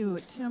 Thank you,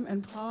 Tim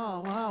and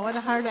Paul. Wow, what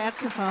a hard act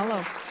to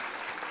follow.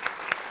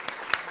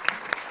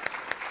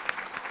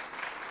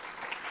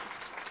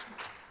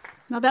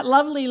 Now, that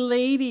lovely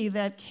lady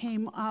that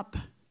came up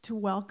to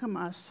welcome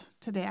us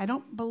today, I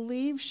don't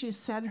believe she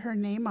said her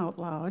name out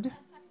loud.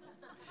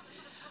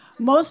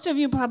 Most of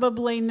you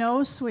probably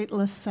know Sweet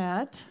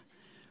Lisette,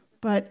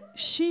 but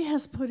she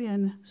has put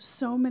in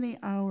so many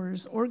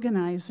hours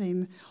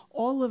organizing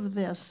all of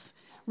this,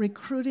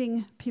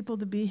 recruiting people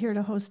to be here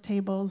to host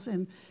tables,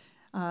 and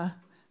I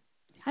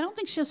don't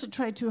think she has to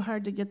try too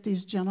hard to get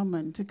these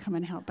gentlemen to come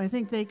and help. I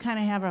think they kind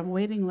of have a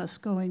waiting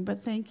list going,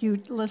 but thank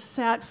you,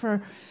 Lisette,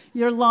 for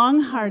your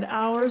long, hard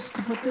hours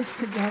to put this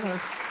together.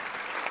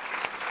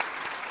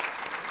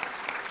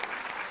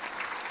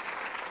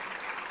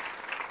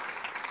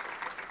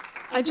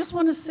 I just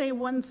want to say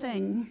one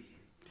thing.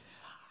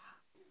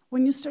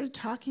 When you started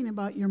talking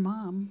about your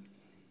mom,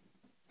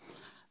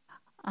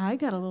 I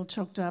got a little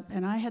choked up,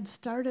 and I had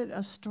started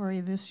a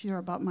story this year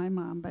about my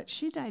mom, but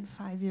she died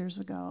 5 years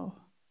ago,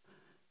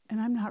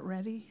 and I'm not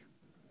ready.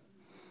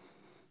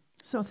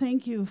 So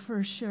thank you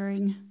for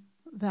sharing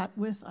that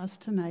with us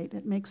tonight.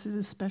 It makes it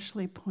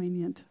especially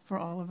poignant for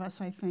all of us,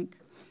 I think.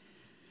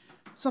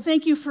 So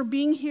thank you for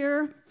being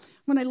here.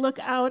 When I look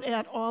out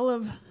at all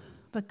of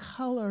the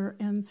color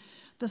and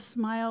the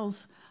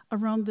smiles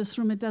around this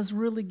room, it does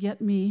really get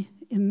me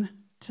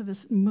into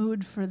this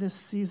mood for this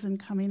season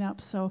coming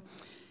up. So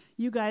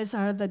you guys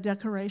are the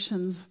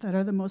decorations that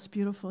are the most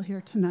beautiful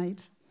here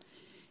tonight.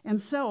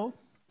 And so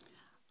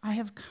I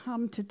have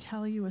come to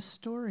tell you a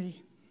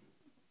story.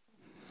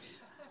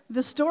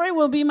 The story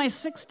will be my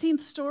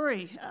 16th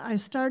story. I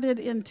started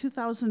in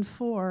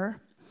 2004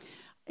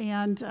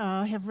 and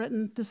have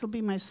written, this will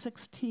be my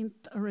 16th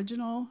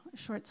original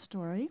short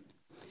story.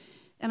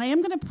 And I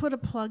am going to put a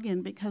plug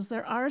in because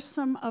there are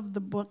some of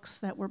the books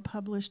that were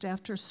published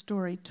after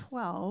story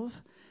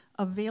 12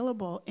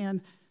 available,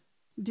 and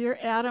Dear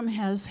Adam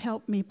has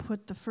helped me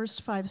put the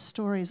first 5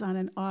 stories on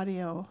an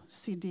audio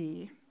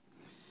CD.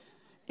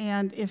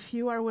 And if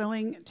you are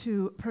willing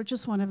to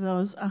purchase one of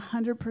those,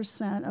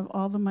 100% of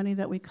all the money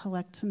that we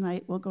collect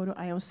tonight will go to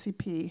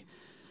IOCP.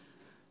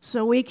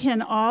 So we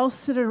can all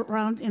sit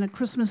around in a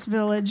Christmas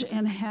village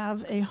and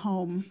have a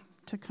home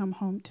to come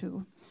home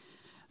to.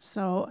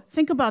 So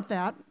think about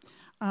that.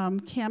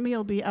 Cammie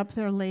will be up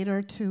there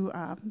later to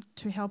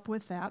help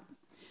with that.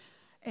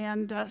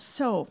 And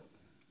so,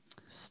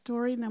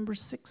 story number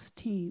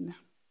 16.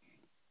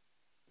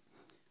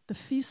 The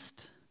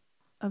Feast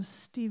of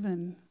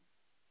Stephen.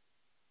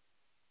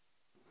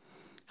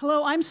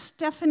 Hello, I'm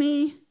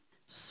Stephanie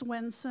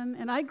Swenson,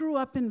 and I grew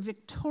up in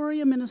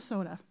Victoria,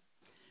 Minnesota.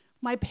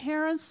 My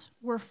parents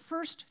were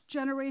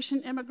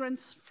first-generation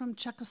immigrants from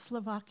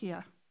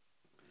Czechoslovakia,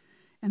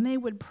 and they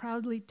would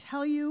proudly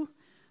tell you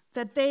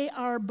that they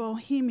are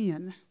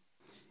Bohemian,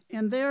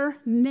 and their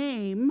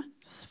name,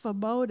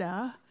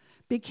 Svoboda,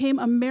 became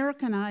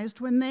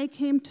Americanized when they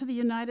came to the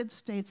United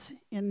States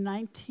in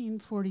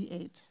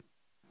 1948.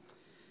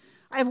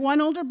 I have one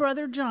older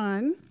brother,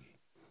 John,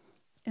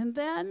 and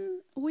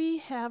then we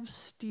have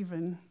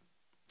Stephen.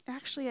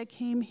 Actually, I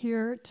came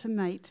here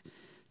tonight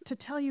to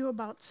tell you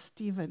about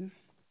Stephen.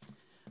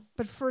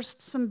 But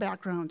first, some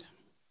background.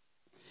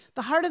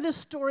 The heart of this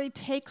story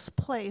takes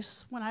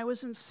place when I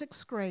was in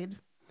 6th grade.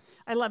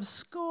 I loved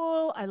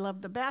school, I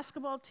loved the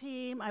basketball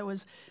team, I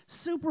was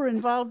super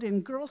involved in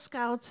Girl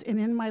Scouts and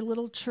in my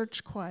little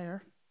church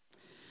choir.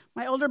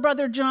 My older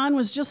brother John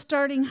was just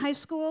starting high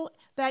school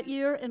that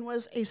year and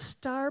was a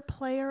star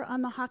player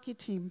on the hockey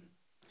team.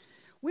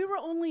 We were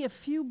only a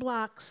few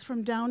blocks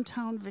from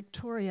downtown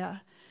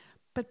Victoria,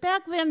 but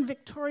back then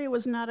Victoria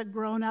was not a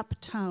grown-up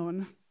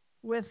town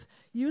with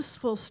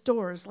useful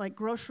stores like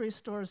grocery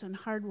stores and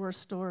hardware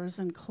stores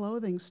and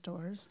clothing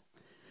stores.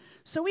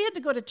 So we had to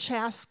go to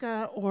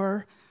Chaska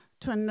or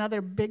to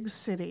another big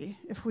city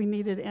if we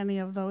needed any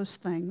of those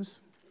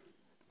things.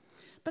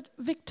 But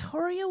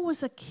Victoria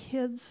was a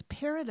kid's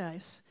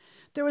paradise.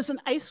 There was an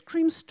ice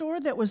cream store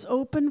that was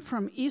open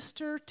from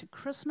Easter to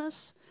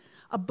Christmas,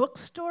 a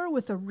bookstore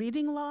with a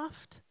reading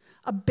loft,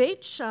 a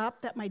bait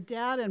shop that my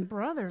dad and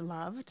brother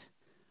loved,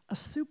 a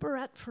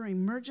superette for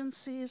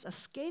emergencies, a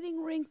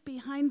skating rink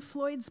behind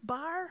Floyd's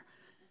Bar,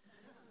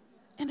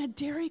 and a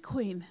Dairy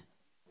Queen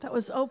that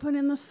was open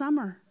in the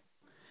summer.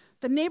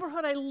 The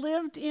neighborhood I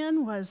lived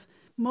in was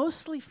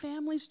mostly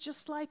families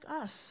just like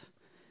us.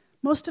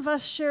 Most of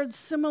us shared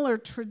similar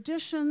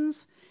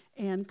traditions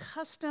and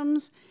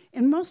customs,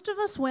 and most of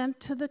us went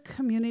to the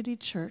community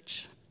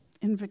church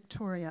in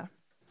Victoria.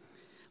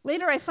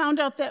 Later, I found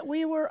out that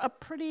we were a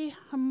pretty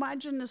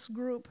homogeneous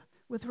group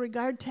with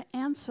regard to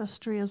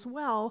ancestry as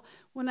well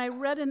when I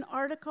read an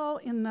article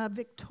in the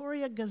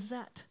Victoria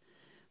Gazette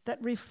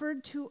that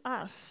referred to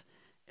us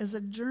as a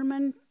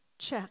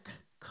German-Czech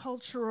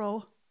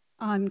cultural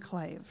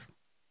enclave.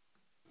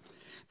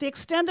 The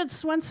extended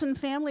Swenson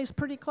family is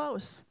pretty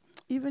close,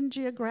 even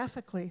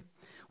geographically.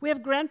 We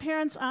have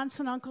grandparents, aunts,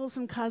 and uncles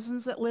and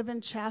cousins that live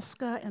in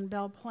Chaska and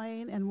Belle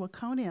Plaine and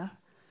Waconia.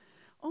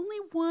 Only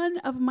one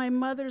of my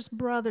mother's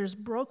brothers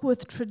broke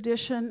with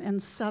tradition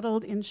and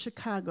settled in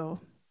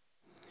Chicago.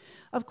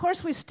 Of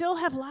course, we still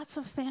have lots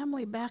of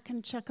family back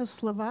in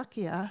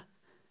Czechoslovakia,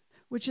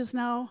 which is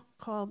now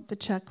called the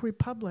Czech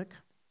Republic.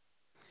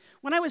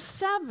 When I was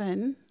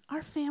 7,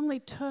 our family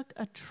took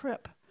a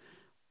trip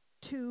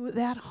to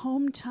that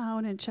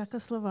hometown in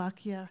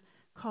Czechoslovakia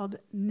called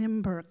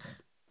Nymburk.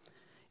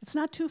 It's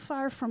not too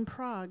far from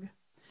Prague.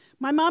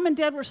 My mom and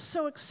dad were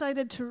so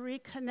excited to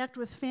reconnect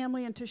with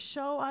family and to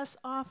show us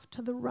off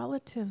to the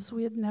relatives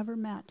we had never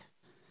met.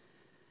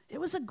 It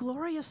was a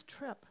glorious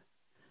trip.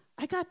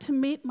 I got to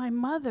meet my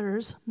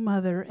mother's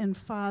mother and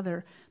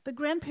father, the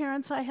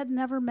grandparents I had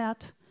never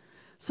met,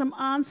 some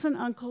aunts and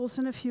uncles,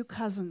 and a few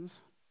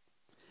cousins.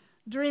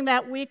 During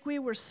that week, we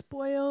were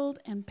spoiled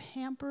and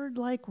pampered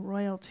like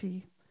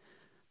royalty.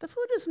 The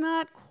food is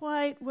not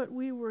quite what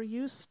we were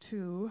used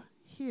to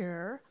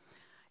here.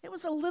 It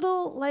was a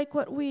little like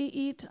what we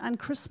eat on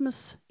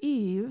Christmas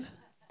Eve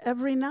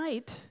every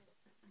night.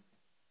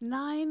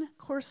 9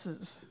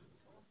 courses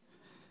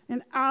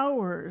and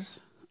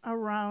hours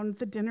around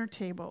the dinner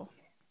table.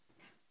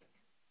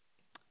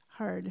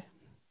 Hard. It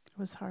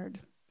was hard,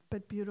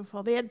 but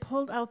beautiful. They had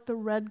pulled out the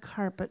red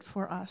carpet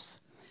for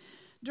us.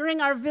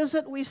 During our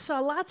visit, we saw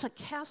lots of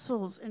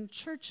castles and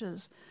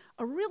churches,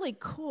 a really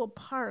cool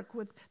park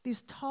with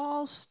these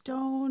tall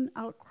stone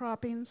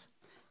outcroppings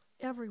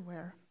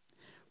everywhere.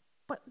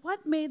 But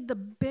what made the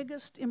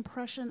biggest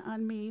impression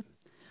on me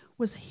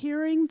was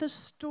hearing the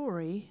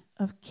story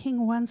of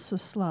King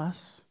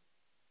Wenceslas.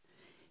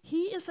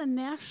 He is a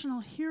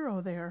national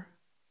hero there.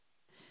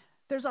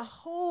 There's a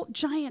whole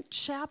giant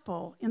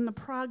chapel in the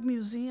Prague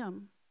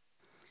Museum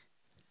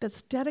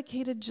that's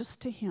dedicated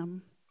just to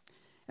him.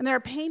 And there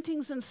are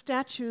paintings and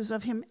statues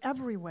of him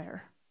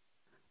everywhere.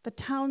 The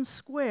town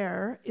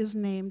square is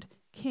named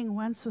King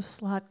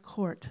Wenceslas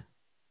Court.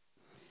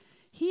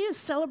 He is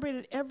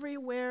celebrated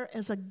everywhere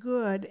as a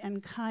good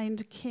and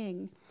kind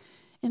king.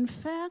 In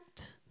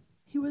fact,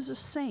 he was a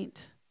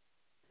saint.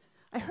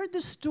 I heard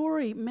this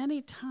story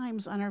many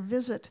times on our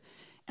visit,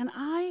 and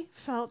I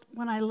felt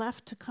when I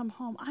left to come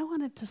home, I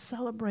wanted to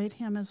celebrate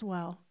him as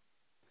well.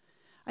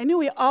 I knew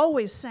he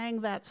always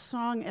sang that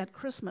song at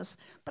Christmas,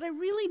 but I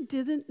really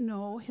didn't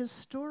know his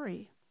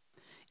story.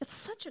 It's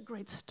such a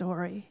great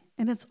story,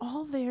 and it's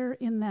all there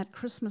in that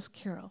Christmas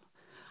carol.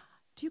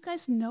 Do you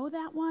guys know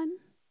that one?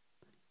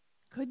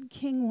 Good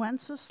King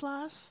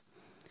Wenceslas?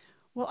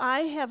 Well,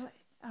 I have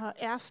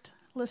asked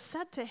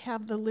Lisette to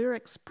have the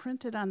lyrics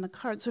printed on the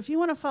card. So if you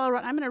want to follow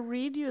around, I'm going to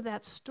read you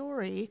that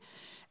story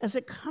as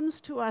it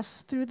comes to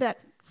us through that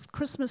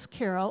Christmas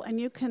carol, and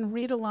you can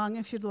read along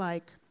if you'd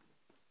like.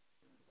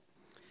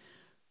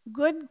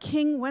 Good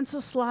King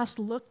Wenceslas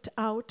looked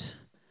out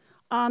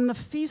on the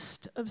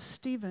feast of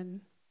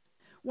Stephen,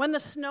 when the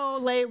snow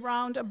lay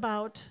round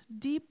about,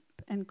 deep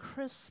and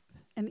crisp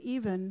and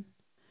even.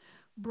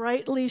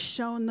 Brightly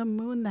shone the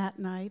moon that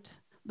night,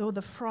 though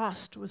the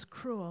frost was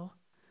cruel,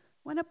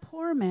 when a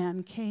poor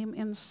man came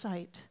in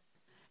sight,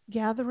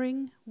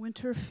 gathering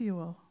winter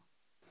fuel.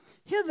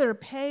 Hither,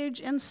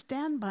 page, and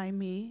stand by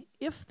me,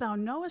 if thou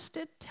knowest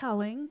it,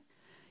 telling,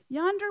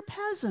 yonder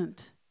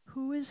peasant,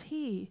 who is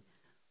he?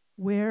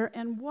 Where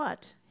and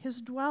what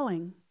his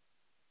dwelling?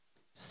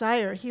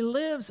 Sire, he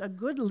lives a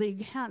good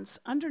league hence,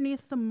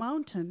 underneath the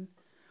mountain,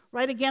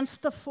 right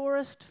against the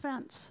forest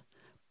fence,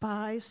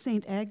 by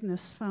St.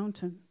 Agnes'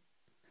 fountain.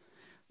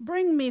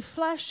 Bring me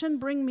flesh and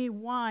bring me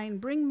wine,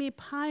 bring me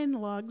pine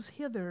logs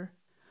hither.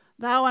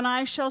 Thou and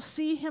I shall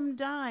see him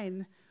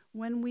dine,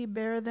 when we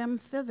bear them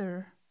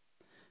thither.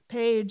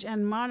 Page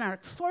and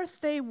monarch,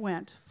 forth they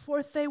went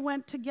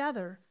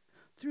together,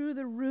 through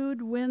the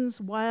rude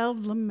wind's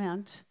wild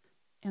lament,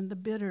 and the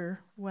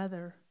bitter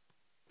weather.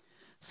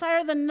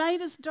 Sire, the night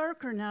is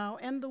darker now,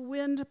 and the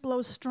wind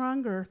blows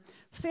stronger.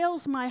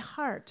 Fails my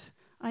heart,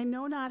 I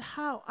know not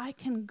how I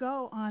can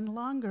go on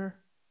longer.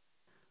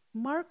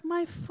 Mark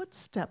my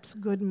footsteps,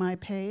 good my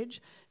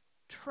page.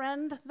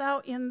 Tread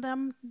thou in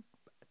them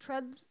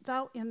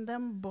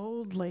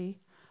boldly.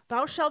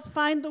 Thou shalt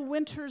find the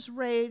winter's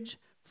rage,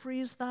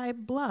 freeze thy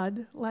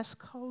blood less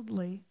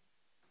coldly.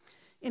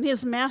 In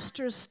his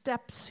master's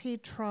steps he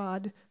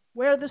trod,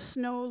 where the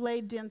snow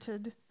lay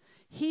dinted.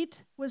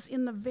 Heat was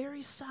in the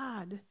very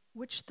sod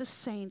which the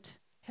saint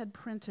had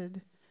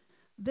printed.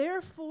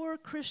 Therefore,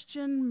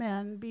 Christian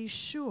men, be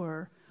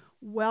sure,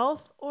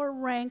 wealth or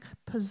rank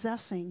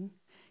possessing,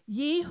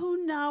 ye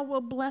who now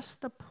will bless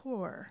the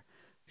poor,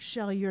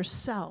 shall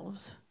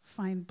yourselves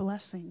find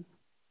blessing.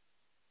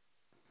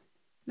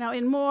 Now,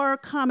 in more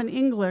common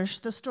English,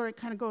 the story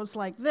kind of goes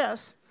like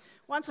this.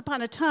 Once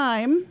upon a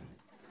time,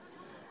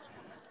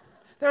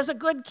 there's a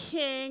good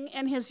king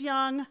and his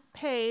young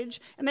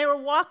page, and they were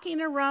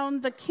walking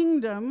around the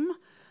kingdom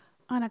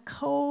on a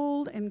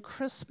cold and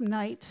crisp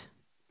night,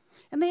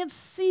 and they had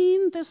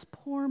seen this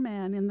poor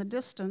man in the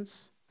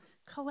distance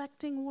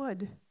collecting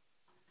wood.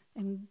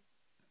 And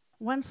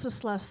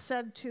Wenceslas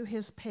said to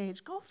his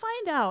page, go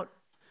find out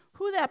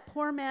who that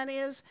poor man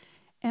is,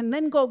 and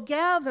then go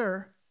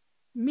gather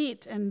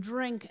meat and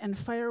drink and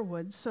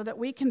firewood so that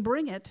we can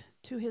bring it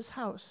to his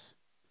house.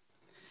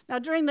 Now,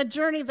 during the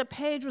journey, the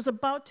page was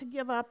about to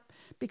give up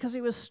because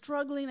he was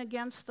struggling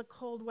against the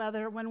cold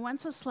weather when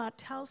Wenceslas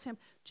tells him,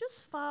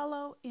 just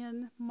follow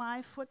in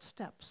my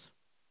footsteps.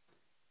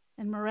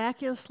 And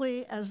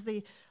miraculously, as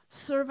the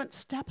servant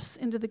steps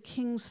into the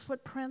king's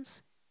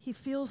footprints, he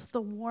feels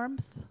the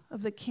warmth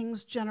of the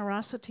king's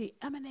generosity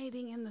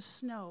emanating in the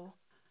snow,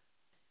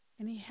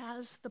 and he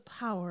has the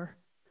power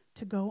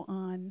to go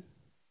on.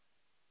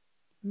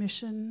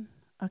 Mission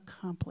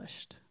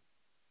accomplished.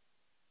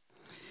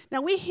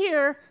 Now we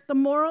hear the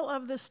moral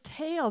of this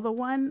tale, the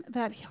one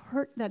that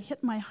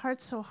hit my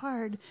heart so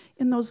hard,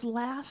 in those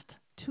last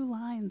two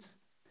lines.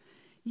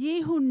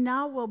 Ye who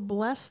now will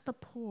bless the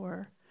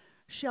poor,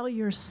 shall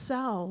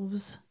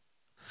yourselves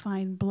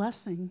find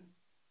blessing.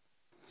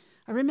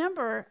 I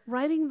remember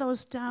writing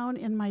those down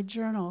in my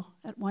journal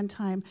at one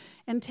time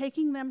and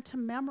taking them to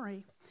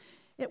memory.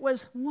 It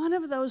was one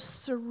of those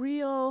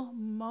surreal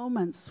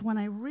moments when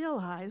I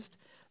realized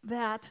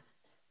that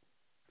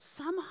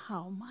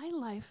somehow my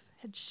life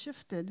had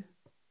shifted.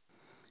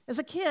 As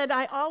a kid,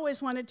 I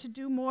always wanted to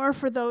do more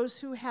for those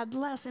who had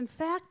less. In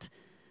fact,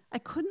 I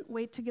couldn't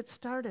wait to get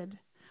started.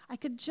 I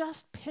could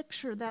just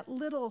picture that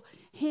little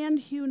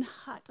hand-hewn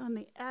hut on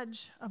the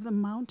edge of the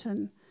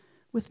mountain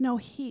with no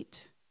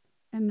heat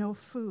and no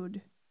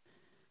food.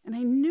 And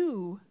I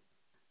knew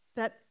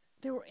that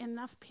there were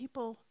enough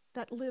people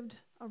that lived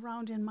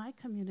around in my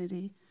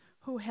community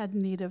who had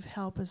need of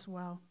help as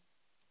well.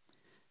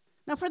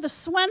 Now, for the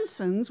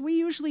Swensons, we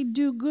usually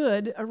do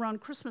good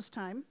around Christmas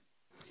time.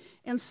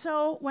 And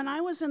so when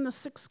I was in the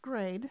 6th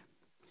grade,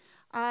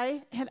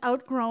 I had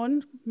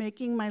outgrown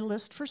making my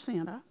list for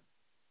Santa.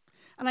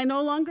 And I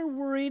no longer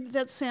worried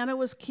that Santa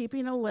was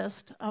keeping a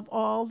list of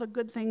all the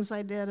good things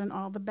I did and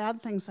all the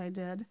bad things I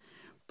did.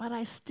 But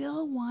I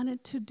still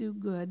wanted to do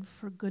good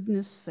for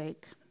goodness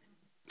sake,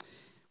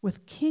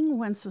 with King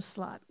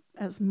Wenceslas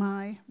as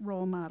my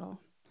role model.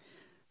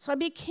 So I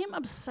became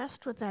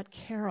obsessed with that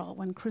carol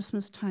when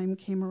Christmas time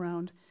came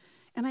around.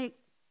 And I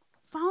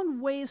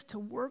found ways to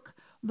work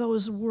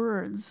those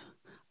words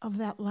of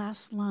that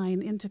last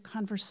line into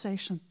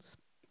conversations.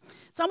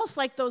 It's almost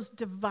like those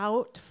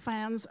devout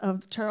fans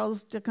of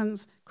Charles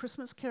Dickens'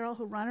 Christmas Carol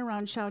who run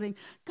around shouting,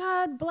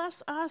 "God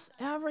bless us,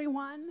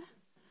 everyone."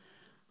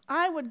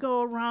 I would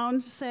go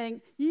around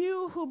saying,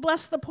 "You who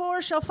bless the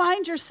poor shall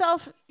find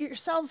yourselves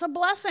a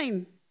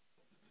blessing."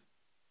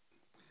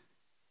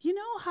 You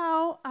know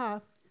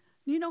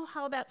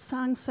how that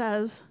song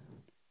says,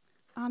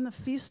 "On the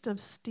feast of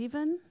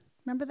Stephen"?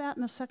 Remember that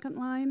in the second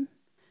line?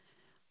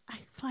 I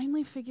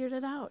finally figured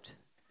it out.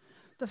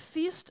 The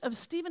feast of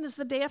Stephen is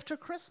the day after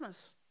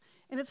Christmas,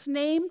 and it's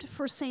named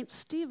for St.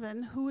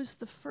 Stephen, who is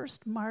the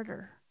first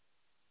martyr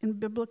in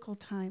biblical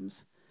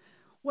times.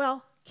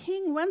 Well,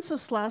 King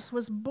Wenceslas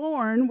was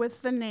born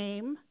with the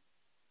name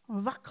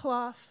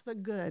Vaclav the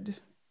Good.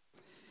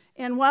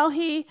 And while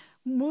he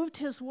moved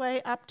his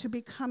way up to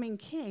becoming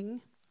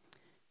king,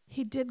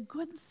 he did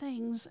good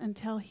things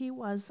until he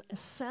was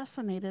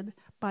assassinated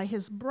by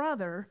his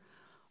brother,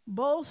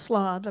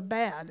 Boleslaw the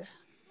Bad.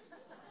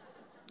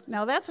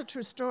 Now, that's a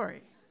true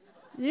story.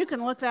 You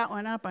can look that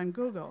one up on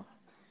Google.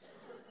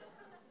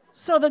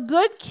 So the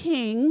good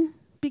king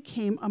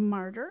became a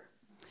martyr,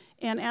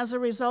 and as a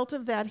result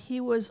of that,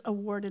 he was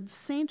awarded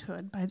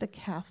sainthood by the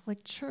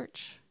Catholic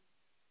Church.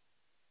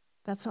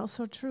 That's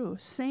also true.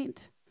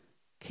 Saint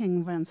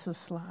King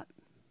Wenceslas.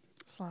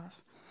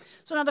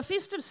 So now the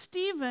Feast of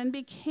Stephen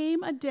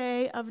became a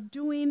day of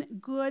doing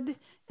good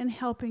and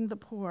helping the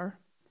poor.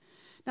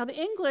 Now the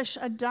English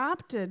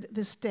adopted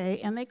this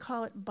day, and they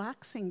call it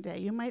Boxing Day.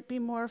 You might be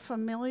more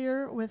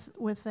familiar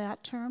with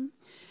that term.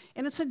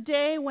 And it's a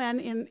day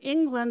when in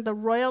England, the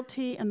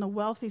royalty and the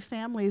wealthy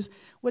families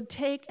would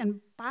take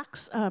and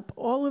box up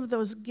all of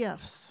those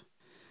gifts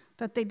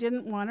that they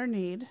didn't want or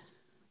need,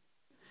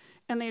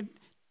 and they'd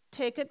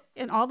take it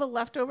in all the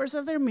leftovers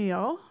of their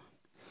meal,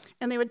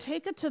 and they would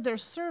take it to their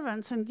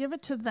servants and give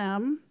it to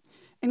them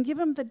and give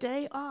them the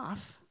day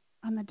off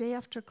on the day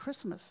after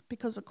Christmas,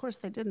 because of course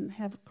they didn't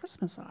have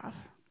Christmas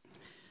off.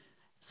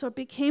 So it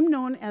became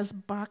known as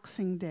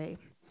Boxing Day.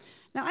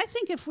 Now I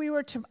think if we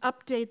were to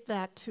update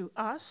that to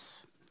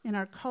us in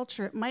our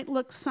culture, it might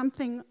look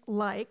something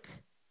like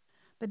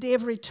the day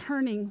of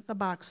returning the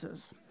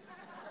boxes.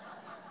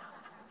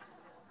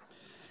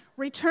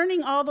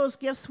 Returning all those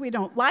gifts we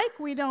don't like,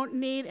 we don't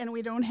need, and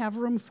we don't have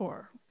room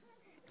for.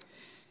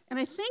 And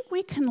I think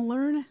we can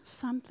learn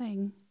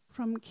something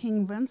from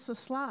King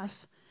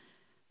Wenceslas.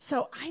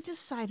 So I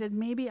decided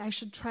maybe I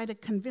should try to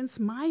convince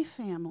my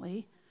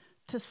family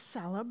to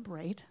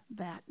celebrate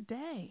that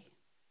day.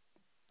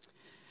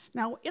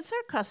 Now, it's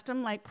our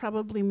custom, like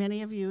probably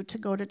many of you, to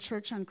go to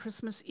church on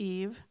Christmas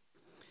Eve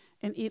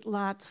and eat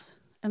lots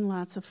and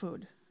lots of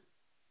food.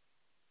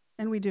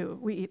 And we do.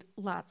 We eat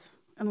lots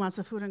and lots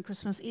of food on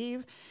Christmas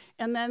Eve,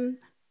 and then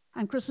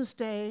on Christmas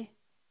Day,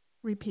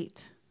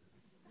 repeat.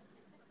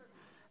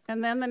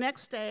 And then the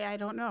next day, I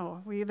don't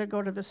know. We either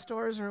go to the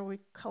stores or we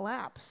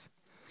collapse.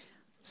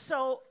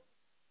 So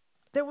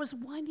there was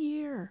 1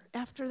 year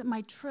after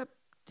my trip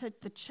to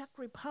the Czech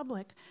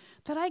Republic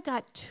that I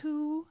got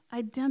 2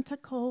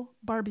 identical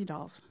Barbie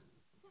dolls.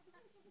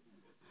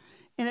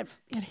 And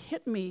it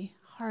hit me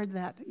hard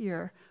that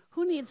year.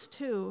 Who needs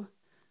 2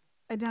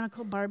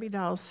 identical Barbie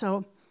dolls?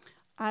 So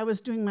I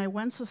was doing my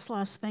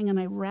Wenceslas thing, and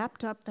I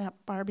wrapped up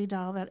that Barbie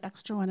doll, that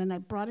extra one, and I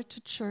brought it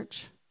to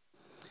church,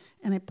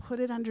 and I put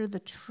it under the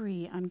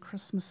tree on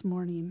Christmas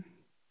morning.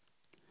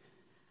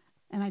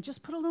 And I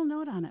just put a little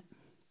note on it.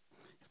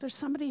 If there's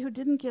somebody who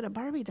didn't get a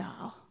Barbie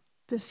doll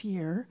this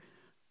year,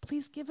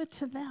 please give it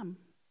to them.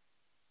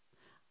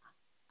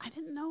 I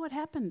didn't know what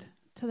happened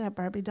to that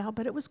Barbie doll,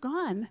 but it was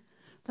gone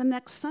the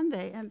next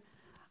Sunday. And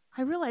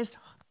I realized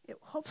it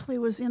hopefully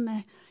was in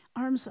the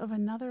arms of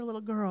another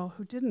little girl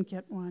who didn't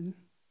get one.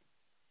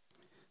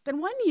 Then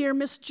 1 year,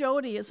 Miss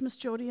Jody, is Miss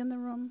Jody in the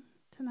room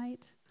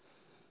tonight?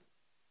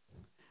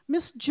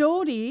 Miss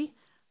Jody,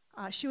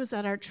 she was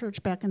at our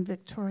church back in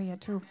Victoria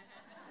too.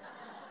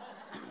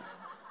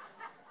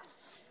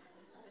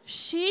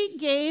 She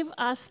gave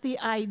us the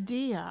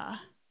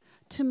idea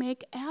to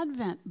make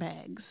Advent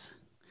bags.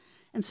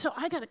 And so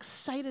I got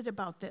excited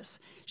about this.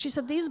 She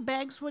said these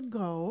bags would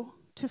go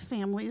to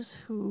families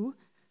who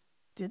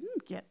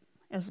didn't get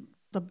as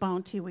the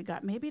bounty we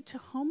got, maybe to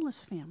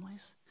homeless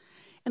families.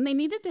 And they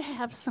needed to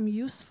have some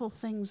useful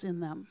things in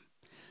them.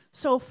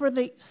 So for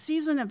the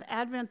season of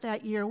Advent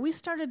that year, we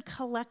started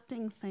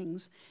collecting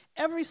things.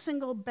 Every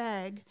single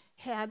bag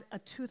had a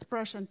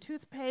toothbrush and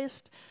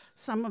toothpaste,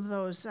 some of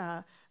those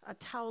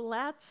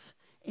towelettes,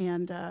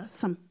 and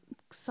some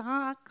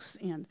socks,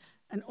 and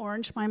an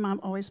orange. My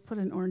mom always put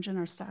an orange in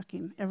our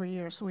stocking every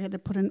year, so we had to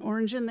put an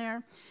orange in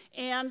there.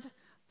 And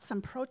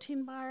some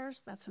protein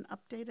bars. That's an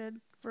updated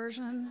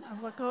version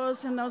of what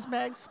goes in those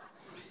bags.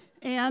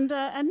 And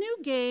a new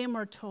game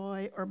or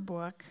toy or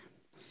book.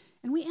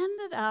 And we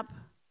ended up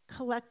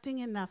collecting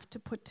enough to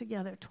put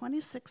together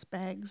 26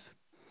 bags.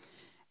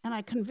 And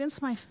I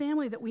convinced my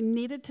family that we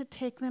needed to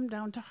take them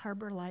down to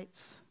Harbor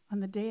Lights on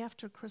the day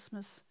after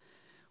Christmas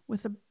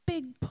with a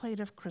big plate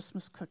of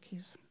Christmas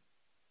cookies.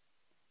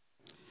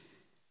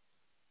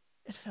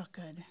 it felt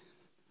good.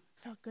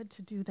 It felt good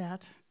to do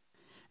that.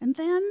 And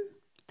then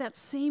that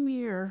same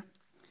year,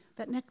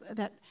 that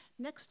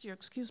next year,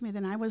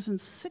 then I was in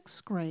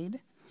 6th grade.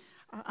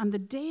 On the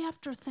day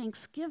after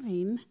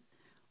Thanksgiving,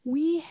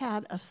 we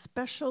had a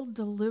special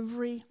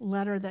delivery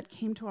letter that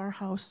came to our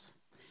house.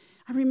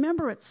 I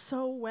remember it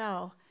so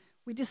well.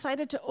 We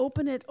decided to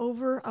open it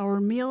over our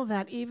meal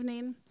that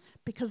evening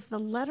because the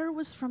letter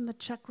was from the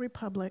Czech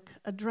Republic,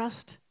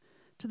 addressed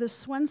to the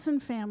Swenson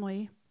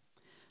family,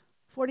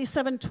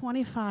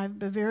 4725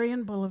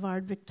 Bavarian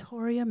Boulevard,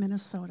 Victoria,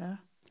 Minnesota.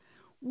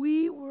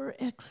 We were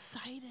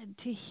excited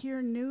to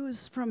hear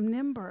news from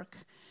Nymburk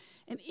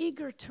and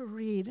eager to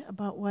read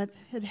about what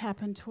had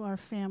happened to our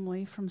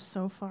family from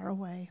so far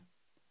away.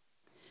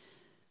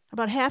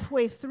 About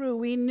halfway through,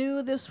 we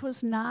knew this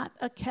was not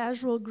a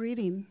casual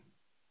greeting.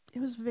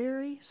 It was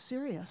very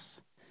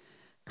serious.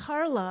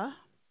 Carla,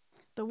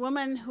 the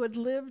woman who had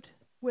lived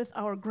with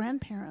our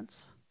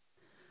grandparents,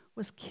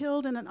 was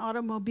killed in an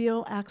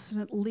automobile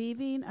accident,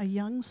 leaving a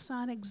young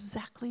son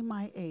exactly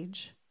my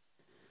age.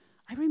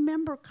 I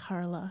remember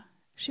Carla.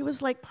 She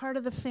was like part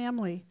of the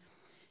family.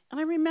 And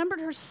I remembered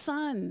her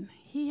son.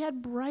 He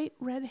had bright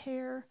red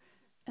hair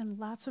and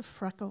lots of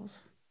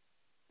freckles.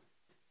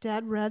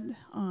 Dad read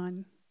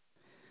on.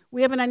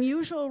 We have an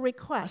unusual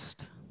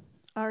request.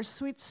 Our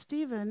sweet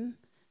Stephen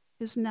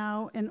is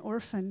now an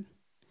orphan.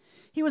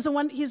 He's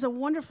a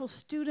wonderful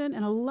student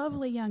and a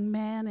lovely young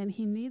man, and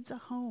he needs a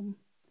home.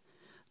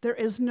 There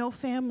is no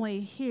family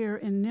here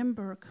in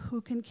Nymburk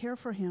who can care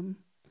for him.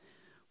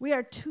 We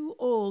are too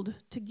old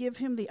to give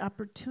him the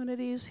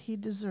opportunities he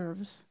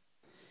deserves.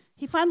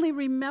 He finally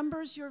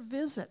remembers your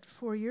visit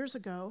 4 years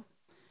ago,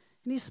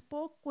 and he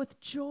spoke with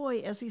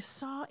joy as he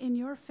saw in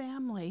your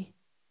family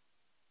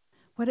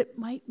what it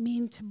might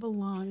mean to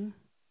belong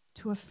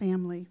to a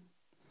family.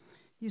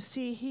 You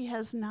see, he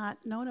has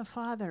not known a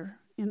father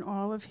in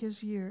all of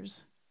his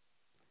years.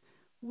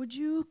 Would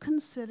you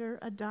consider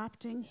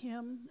adopting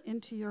him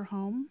into your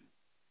home?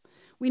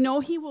 We know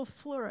he will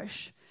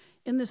flourish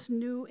in this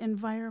new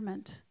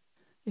environment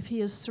if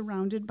he is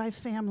surrounded by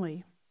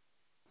family,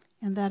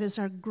 and that is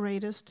our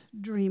greatest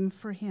dream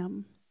for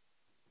him.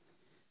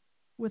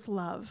 With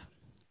love,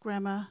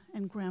 Grandma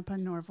and Grandpa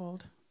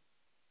Norvold.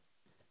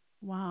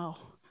 Wow.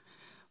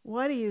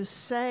 What do you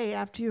say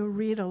after you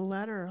read a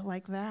letter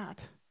like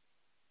that?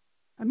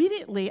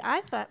 Immediately,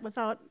 I thought,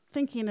 without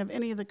thinking of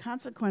any of the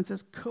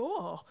consequences,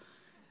 cool.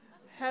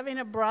 Having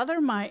a brother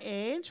my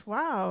age,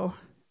 wow,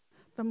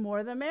 the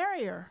more the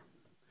merrier.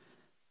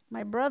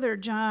 My brother,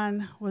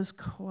 John, was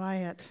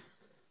quiet.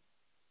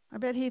 I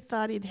bet he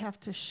thought he'd have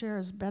to share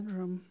his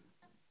bedroom.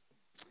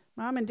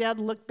 Mom and Dad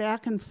looked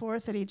back and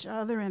forth at each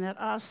other and at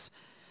us,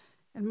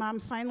 and Mom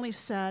finally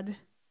said,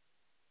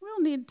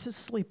 we'll need to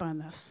sleep on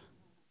this.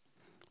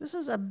 This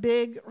is a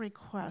big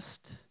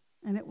request,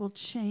 and it will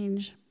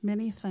change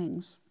many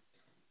things.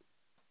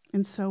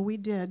 And so we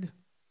did.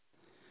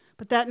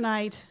 But that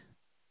night,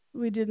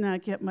 we did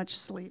not get much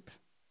sleep.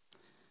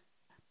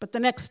 But the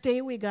next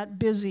day, we got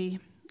busy,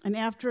 and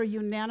after a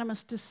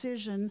unanimous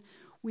decision,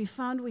 we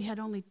found we had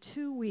only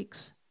 2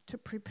 weeks to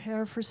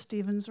prepare for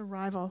Stephen's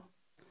arrival.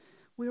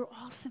 We were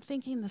all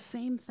thinking the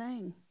same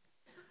thing.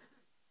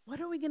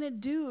 What are we going to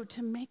do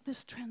to make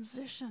this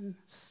transition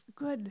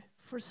good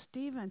for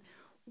Stephen?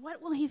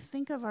 What will he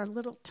think of our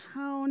little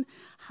town?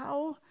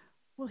 How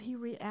will he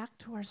react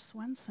to our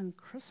Swenson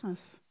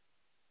Christmas?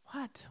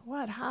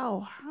 What,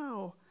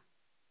 how?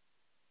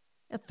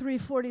 At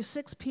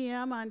 3:46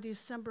 p.m. on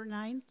December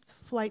 9th,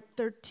 Flight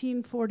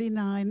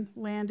 1349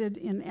 landed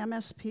in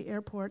MSP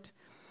Airport,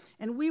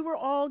 and we were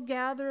all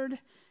gathered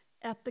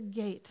at the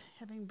gate,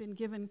 having been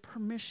given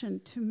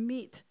permission to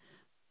meet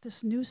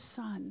this new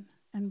son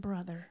and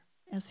brother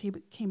as he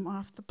came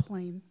off the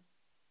plane.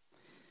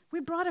 We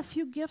brought a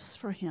few gifts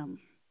for him,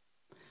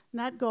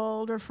 not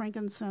gold or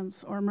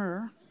frankincense or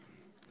myrrh,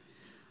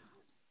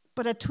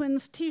 but a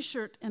Twins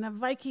t-shirt and a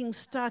Viking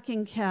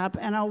stocking cap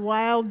and a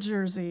Wild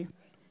jersey.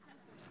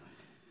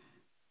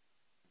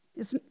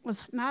 It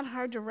was not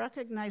hard to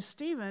recognize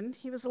Stephen.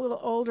 He was a little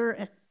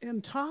older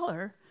and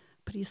taller,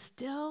 but he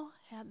still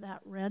had that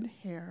red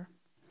hair.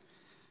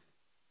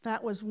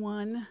 That was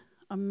one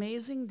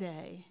amazing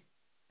day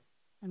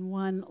and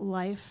one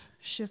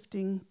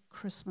life-shifting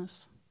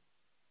Christmas.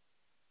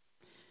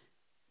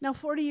 Now,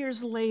 40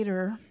 years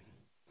later,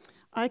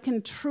 I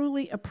can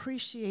truly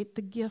appreciate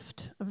the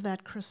gift of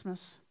that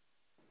Christmas.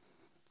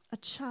 A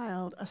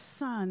child, a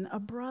son, a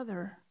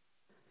brother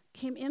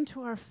came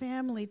into our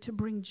family to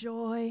bring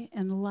joy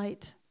and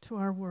light to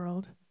our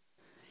world.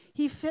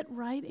 He fit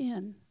right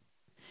in.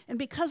 And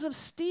because of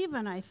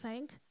Stephen, I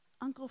think,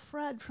 Uncle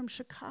Fred from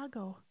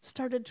Chicago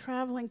started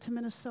traveling to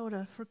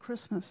Minnesota for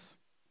Christmas.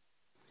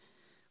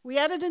 We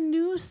added a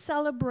new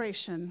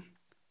celebration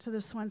to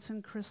the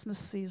Swenson Christmas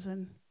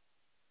season,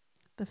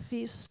 the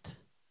Feast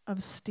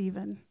of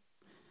Stephen,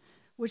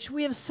 which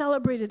we have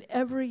celebrated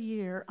every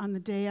year on the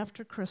day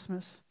after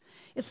Christmas.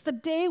 It's the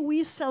day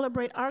we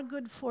celebrate our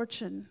good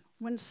fortune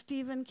when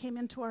Stephen came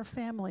into our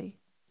family,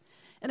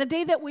 and a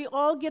day that we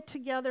all get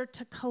together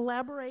to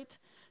collaborate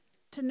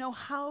to know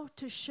how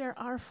to share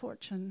our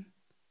fortune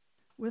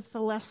with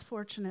the less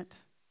fortunate.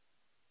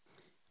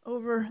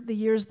 Over the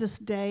years, this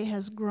day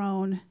has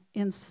grown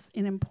in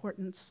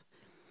importance.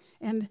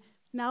 And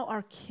now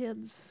our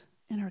kids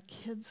and our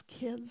kids'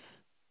 kids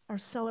are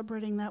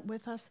celebrating that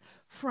with us.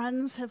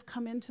 Friends have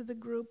come into the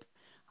group.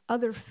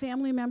 Other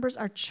family members,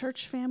 our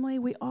church family,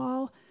 we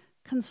all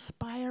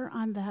conspire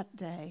on that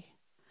day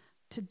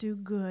to do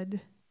good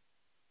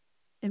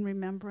in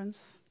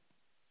remembrance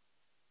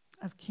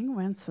of King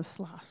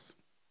Wenceslas.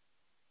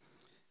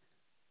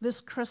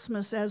 This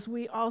Christmas, as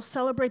we all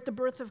celebrate the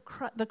birth of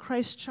the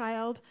Christ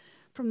child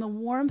from the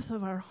warmth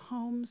of our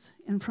homes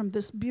and from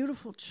this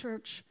beautiful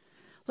church,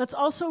 let's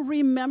also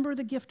remember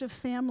the gift of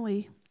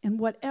family in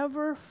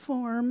whatever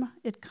form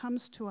it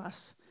comes to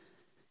us,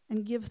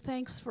 and give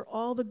thanks for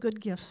all the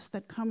good gifts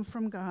that come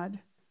from God,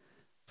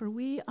 for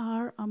we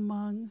are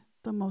among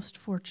the most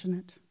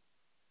fortunate.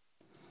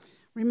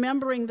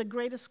 Remembering the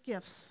greatest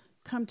gifts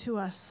come to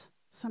us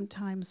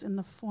sometimes in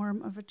the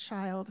form of a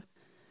child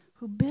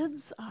who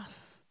bids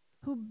us,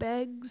 who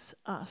begs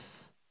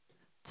us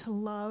to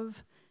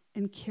love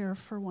and care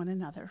for one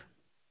another.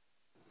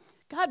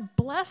 God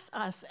bless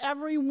us,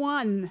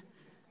 everyone.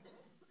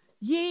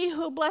 Ye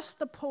who bless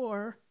the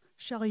poor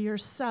shall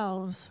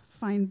yourselves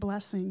find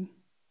blessing.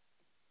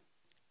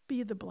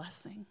 Be the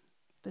blessing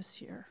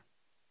this year.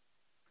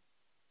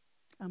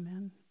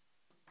 Amen.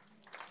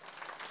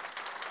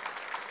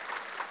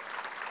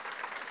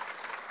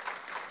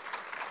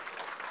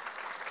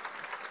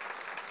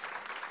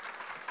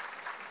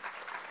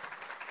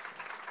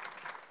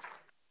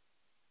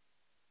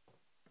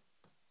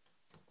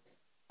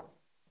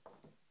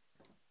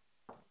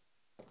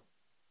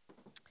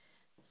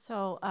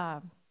 So,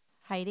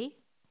 Heidi,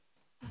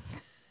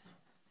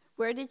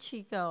 where did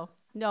she go?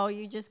 No,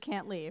 you just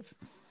can't leave.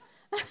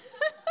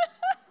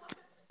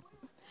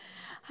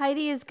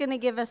 Heidi is going to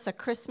give us a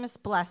Christmas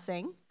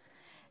blessing,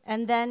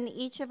 and then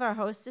each of our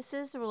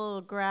hostesses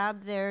will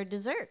grab their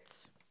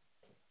desserts.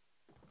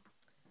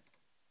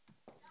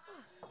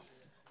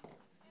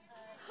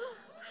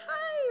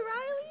 Hi,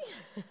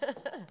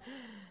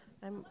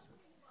 Riley.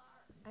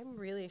 I'm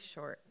really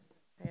short.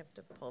 I have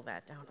to pull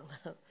that down a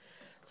little.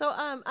 So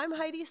I'm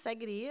Heidi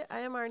Segedy. I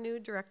am our new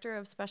Director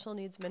of Special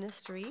Needs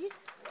Ministry.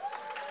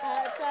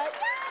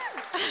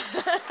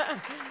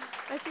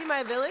 I see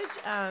my village.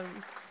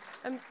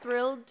 I'm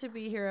thrilled to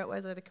be here at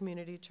Wayzata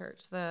Community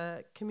Church.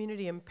 The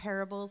community in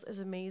Parables is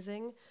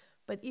amazing,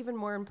 but even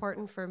more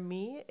important for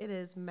me, it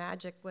is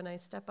magic when I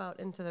step out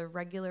into the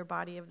regular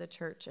body of the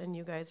church and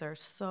you guys are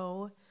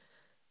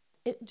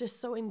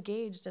just so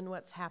engaged in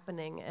what's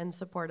happening and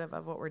supportive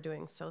of what we're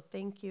doing. So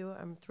thank you.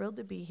 I'm thrilled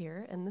to be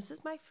here, and this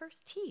is my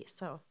first tea,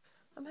 so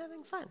I'm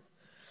having fun.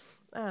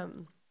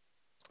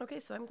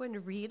 Okay, so I'm going to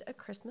read a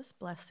Christmas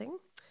blessing.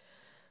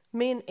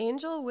 May an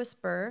angel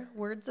whisper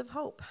words of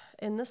hope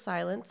in the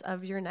silence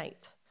of your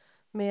night.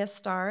 May a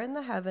star in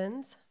the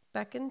heavens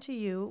beckon to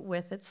you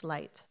with its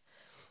light.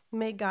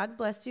 May God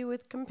bless you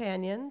with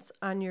companions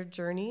on your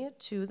journey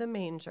to the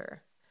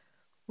manger.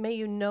 May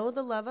you know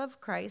the love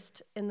of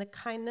Christ in the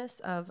kindness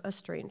of a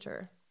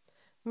stranger.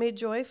 May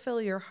joy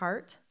fill your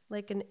heart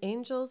like an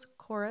angel's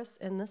chorus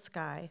in the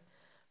sky.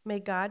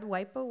 May God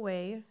wipe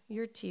away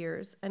your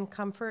tears and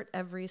comfort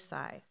every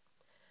sigh.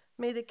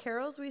 May the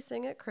carols we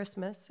sing at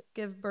Christmas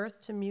give birth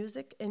to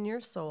music in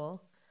your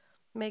soul.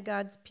 May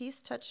God's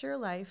peace touch your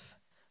life.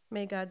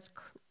 May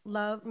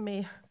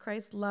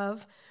Christ's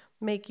love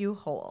make you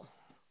whole.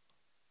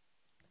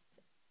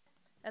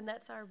 And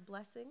that's our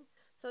blessing.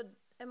 So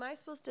am I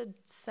supposed to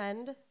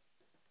send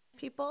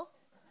people?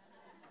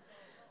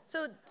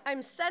 So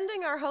I'm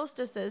sending our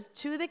hostesses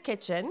to the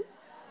kitchen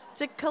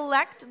to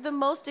collect the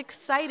most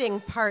exciting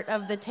part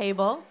of the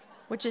table,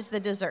 which is the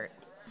dessert.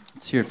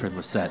 Let's hear it for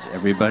Lisette,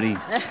 everybody.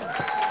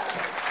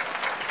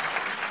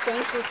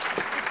 Thank you.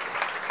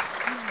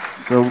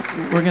 So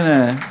we're going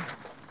to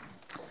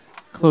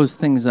close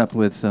things up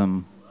with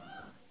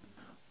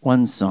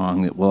one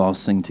song that we'll all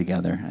sing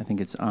together. I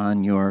think it's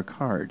On Your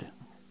Card.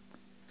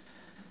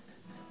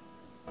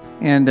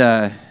 And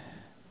I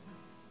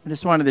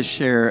just wanted to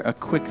share a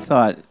quick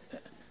thought.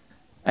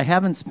 I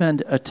haven't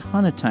spent a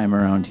ton of time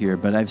around here,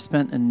 but I've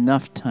spent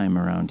enough time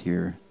around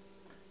here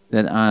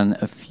that on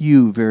a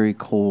few very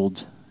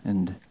cold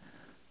and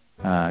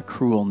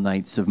cruel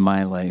nights of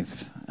my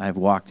life, I've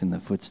walked in the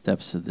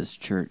footsteps of this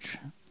church.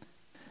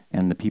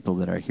 And the people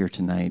that are here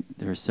tonight,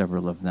 there are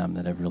several of them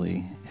that have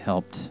really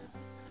helped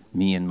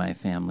me and my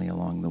family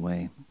along the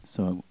way.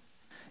 So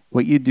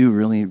what you do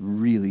really,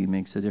 really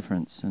makes a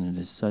difference, and it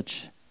is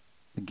such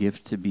a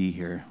gift to be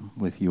here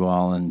with you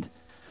all. And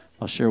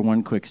I'll share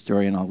one quick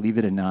story, and I'll leave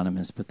it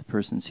anonymous, but the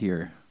person's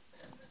here.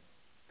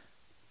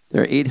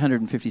 There are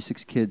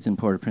 856 kids in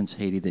Port-au-Prince,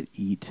 Haiti that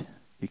eat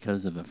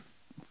because of a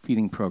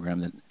feeding program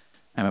that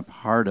I'm a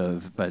part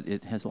of, but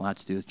it has a lot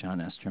to do with John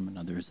Estrom and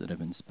others that have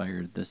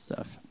inspired this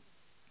stuff.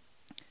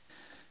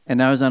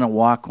 And I was on a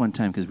walk one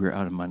time because we were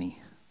out of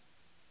money.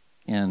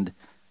 And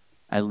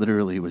I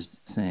literally was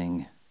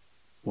saying,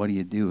 what do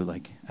you do?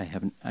 Like,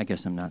 I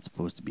guess I'm not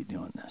supposed to be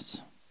doing this.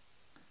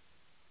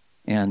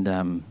 And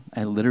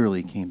I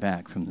literally came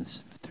back from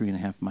this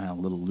 3.5-mile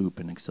little loop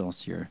in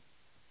Excelsior.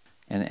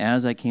 And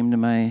as I came to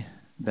my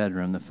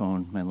bedroom,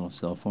 my little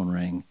cell phone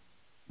rang.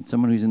 And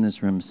someone who's in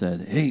this room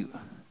said, "Hey, I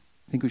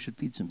think we should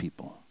feed some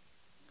people."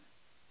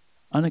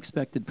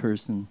 Unexpected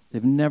person.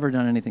 They've never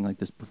done anything like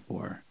this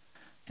before.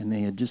 And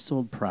they had just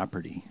sold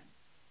property.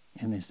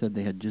 And they said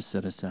they had just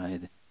set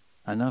aside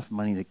enough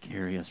money to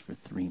carry us for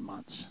 3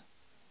 months.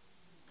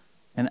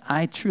 And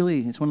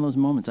it's one of those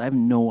moments, I have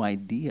no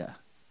idea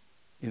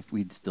if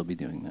we'd still be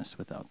doing this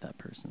without that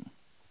person.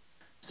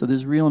 So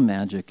there's real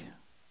magic,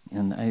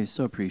 and I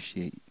so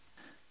appreciate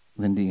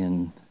Lindy,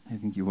 and I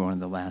think you were one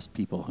of the last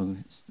people who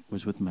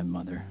was with my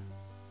mother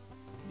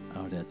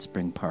out at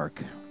Spring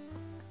Park.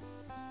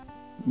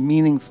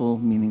 Meaningful,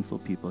 meaningful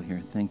people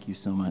here. Thank you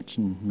so much,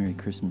 and Merry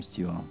Christmas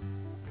to you all.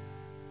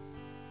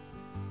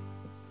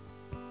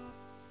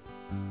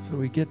 So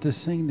we get to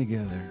sing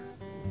together.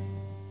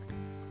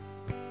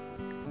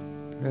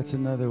 That's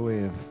another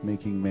way of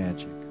making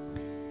magic.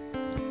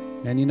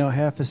 And you know,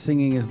 half of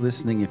singing is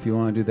listening. If you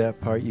want to do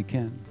that part, you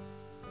can.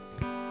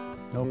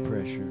 No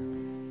pressure.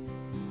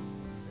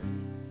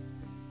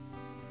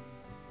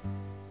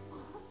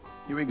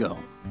 Here we go.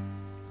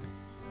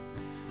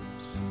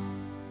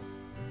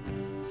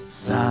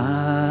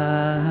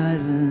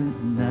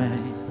 Silent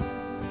night,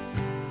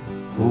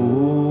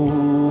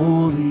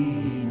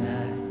 holy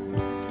night,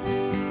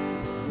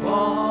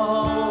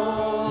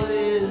 all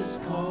is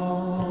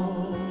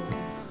calm,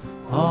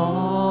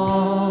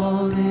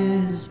 all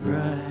is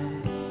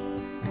bright,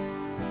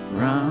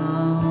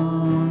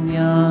 round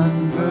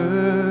yon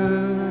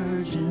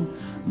virgin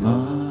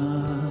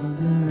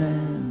mother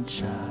and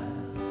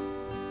child,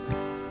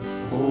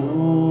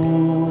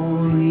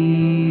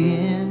 holy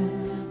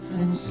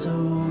infant,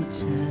 so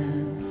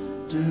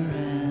tender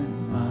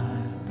and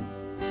mild,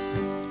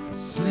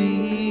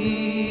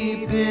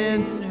 sleep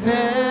in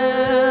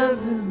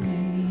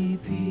heavenly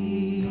peace,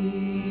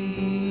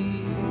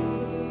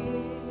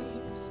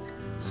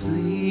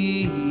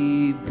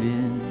 sleep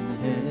in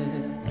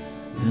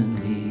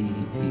heavenly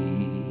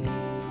peace.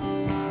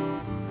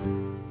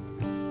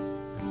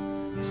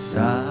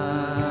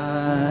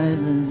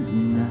 Silent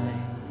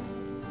night,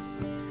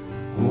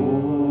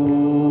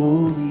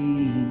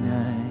 holy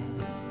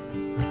night,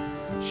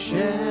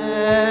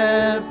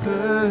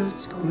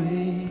 shepherds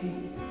quake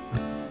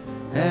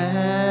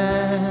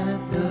at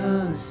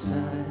the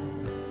sight,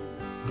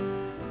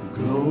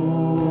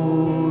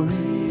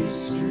 glory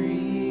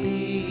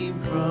stream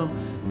from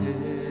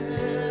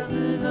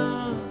heaven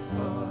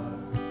afar,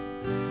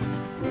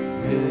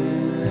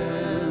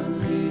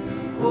 heavenly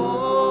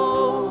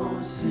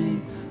hosts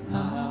sing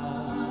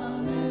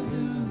hallelujah.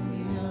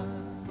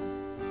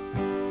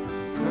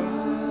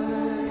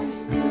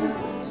 Christ the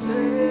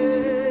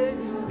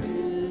Savior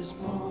is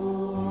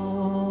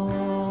born.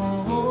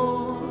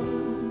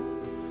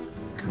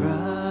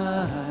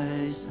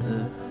 Christ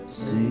the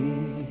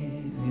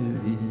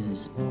Savior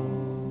is born.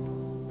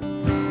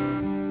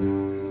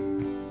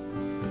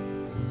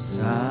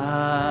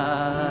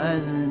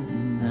 Silent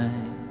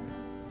night,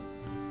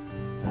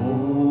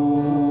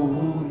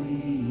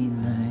 holy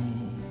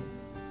night,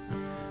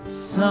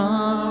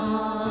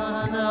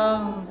 Son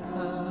of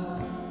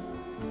God,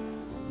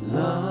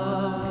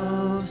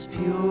 love's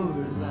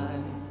pure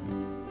light,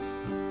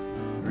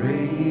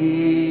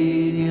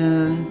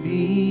 radiant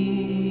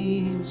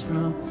beams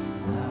from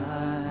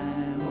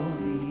thy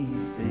holy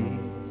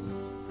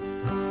face,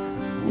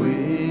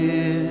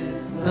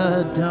 with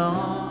the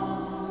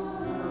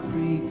dawn of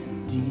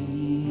redeeming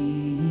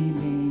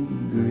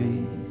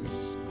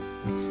grace.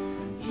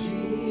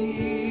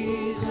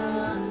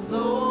 Jesus,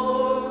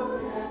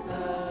 Lord, at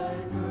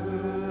thy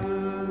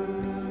birth,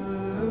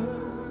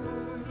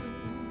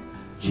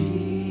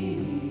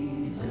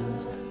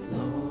 Jesus,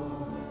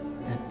 Lord,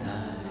 at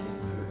thy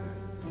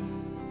birth.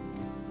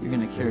 You're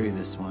going to carry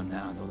this one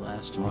now, the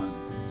last one.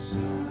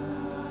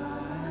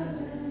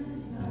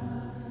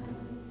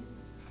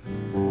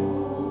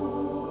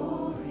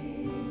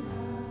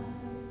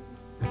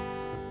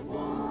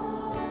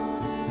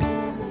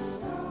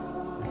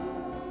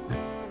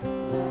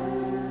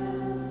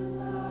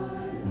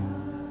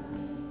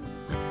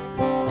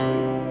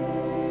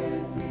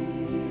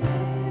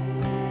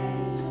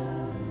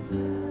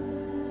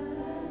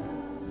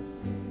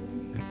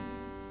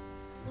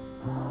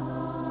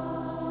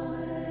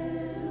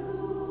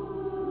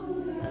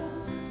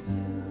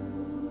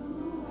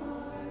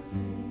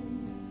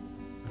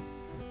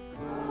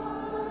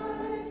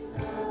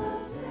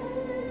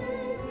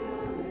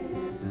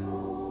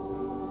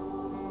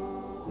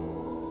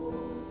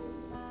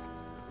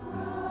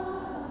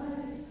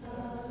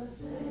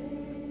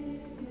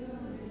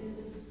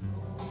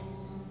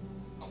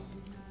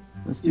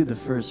 Let's do the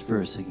first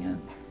verse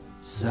again.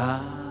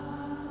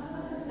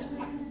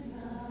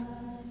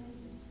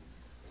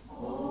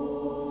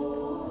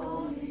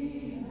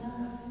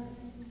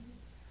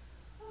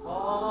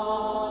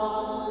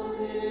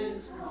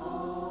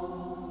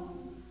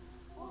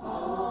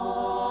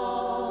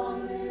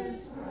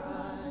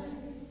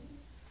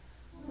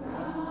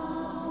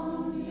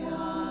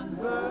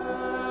 Virgin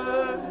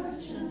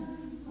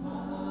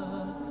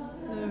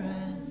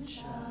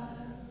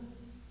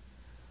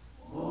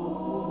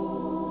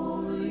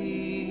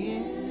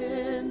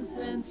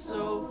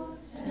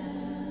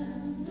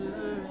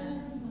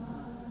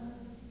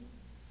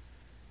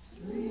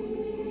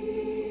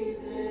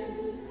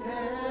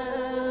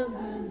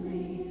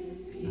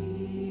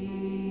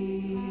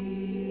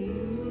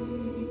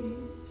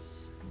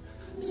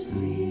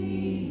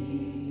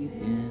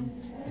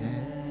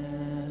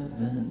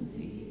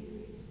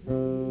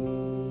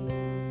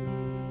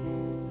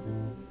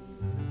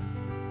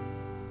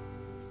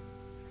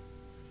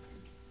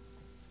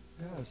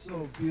was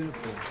so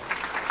beautiful.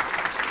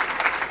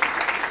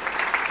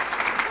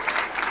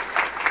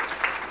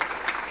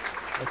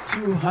 A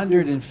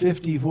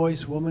 250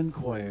 voice woman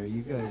choir.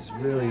 You guys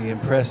really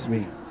impressed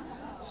me.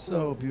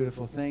 So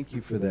beautiful. Thank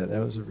you for that. That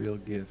was a real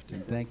gift.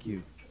 And thank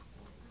you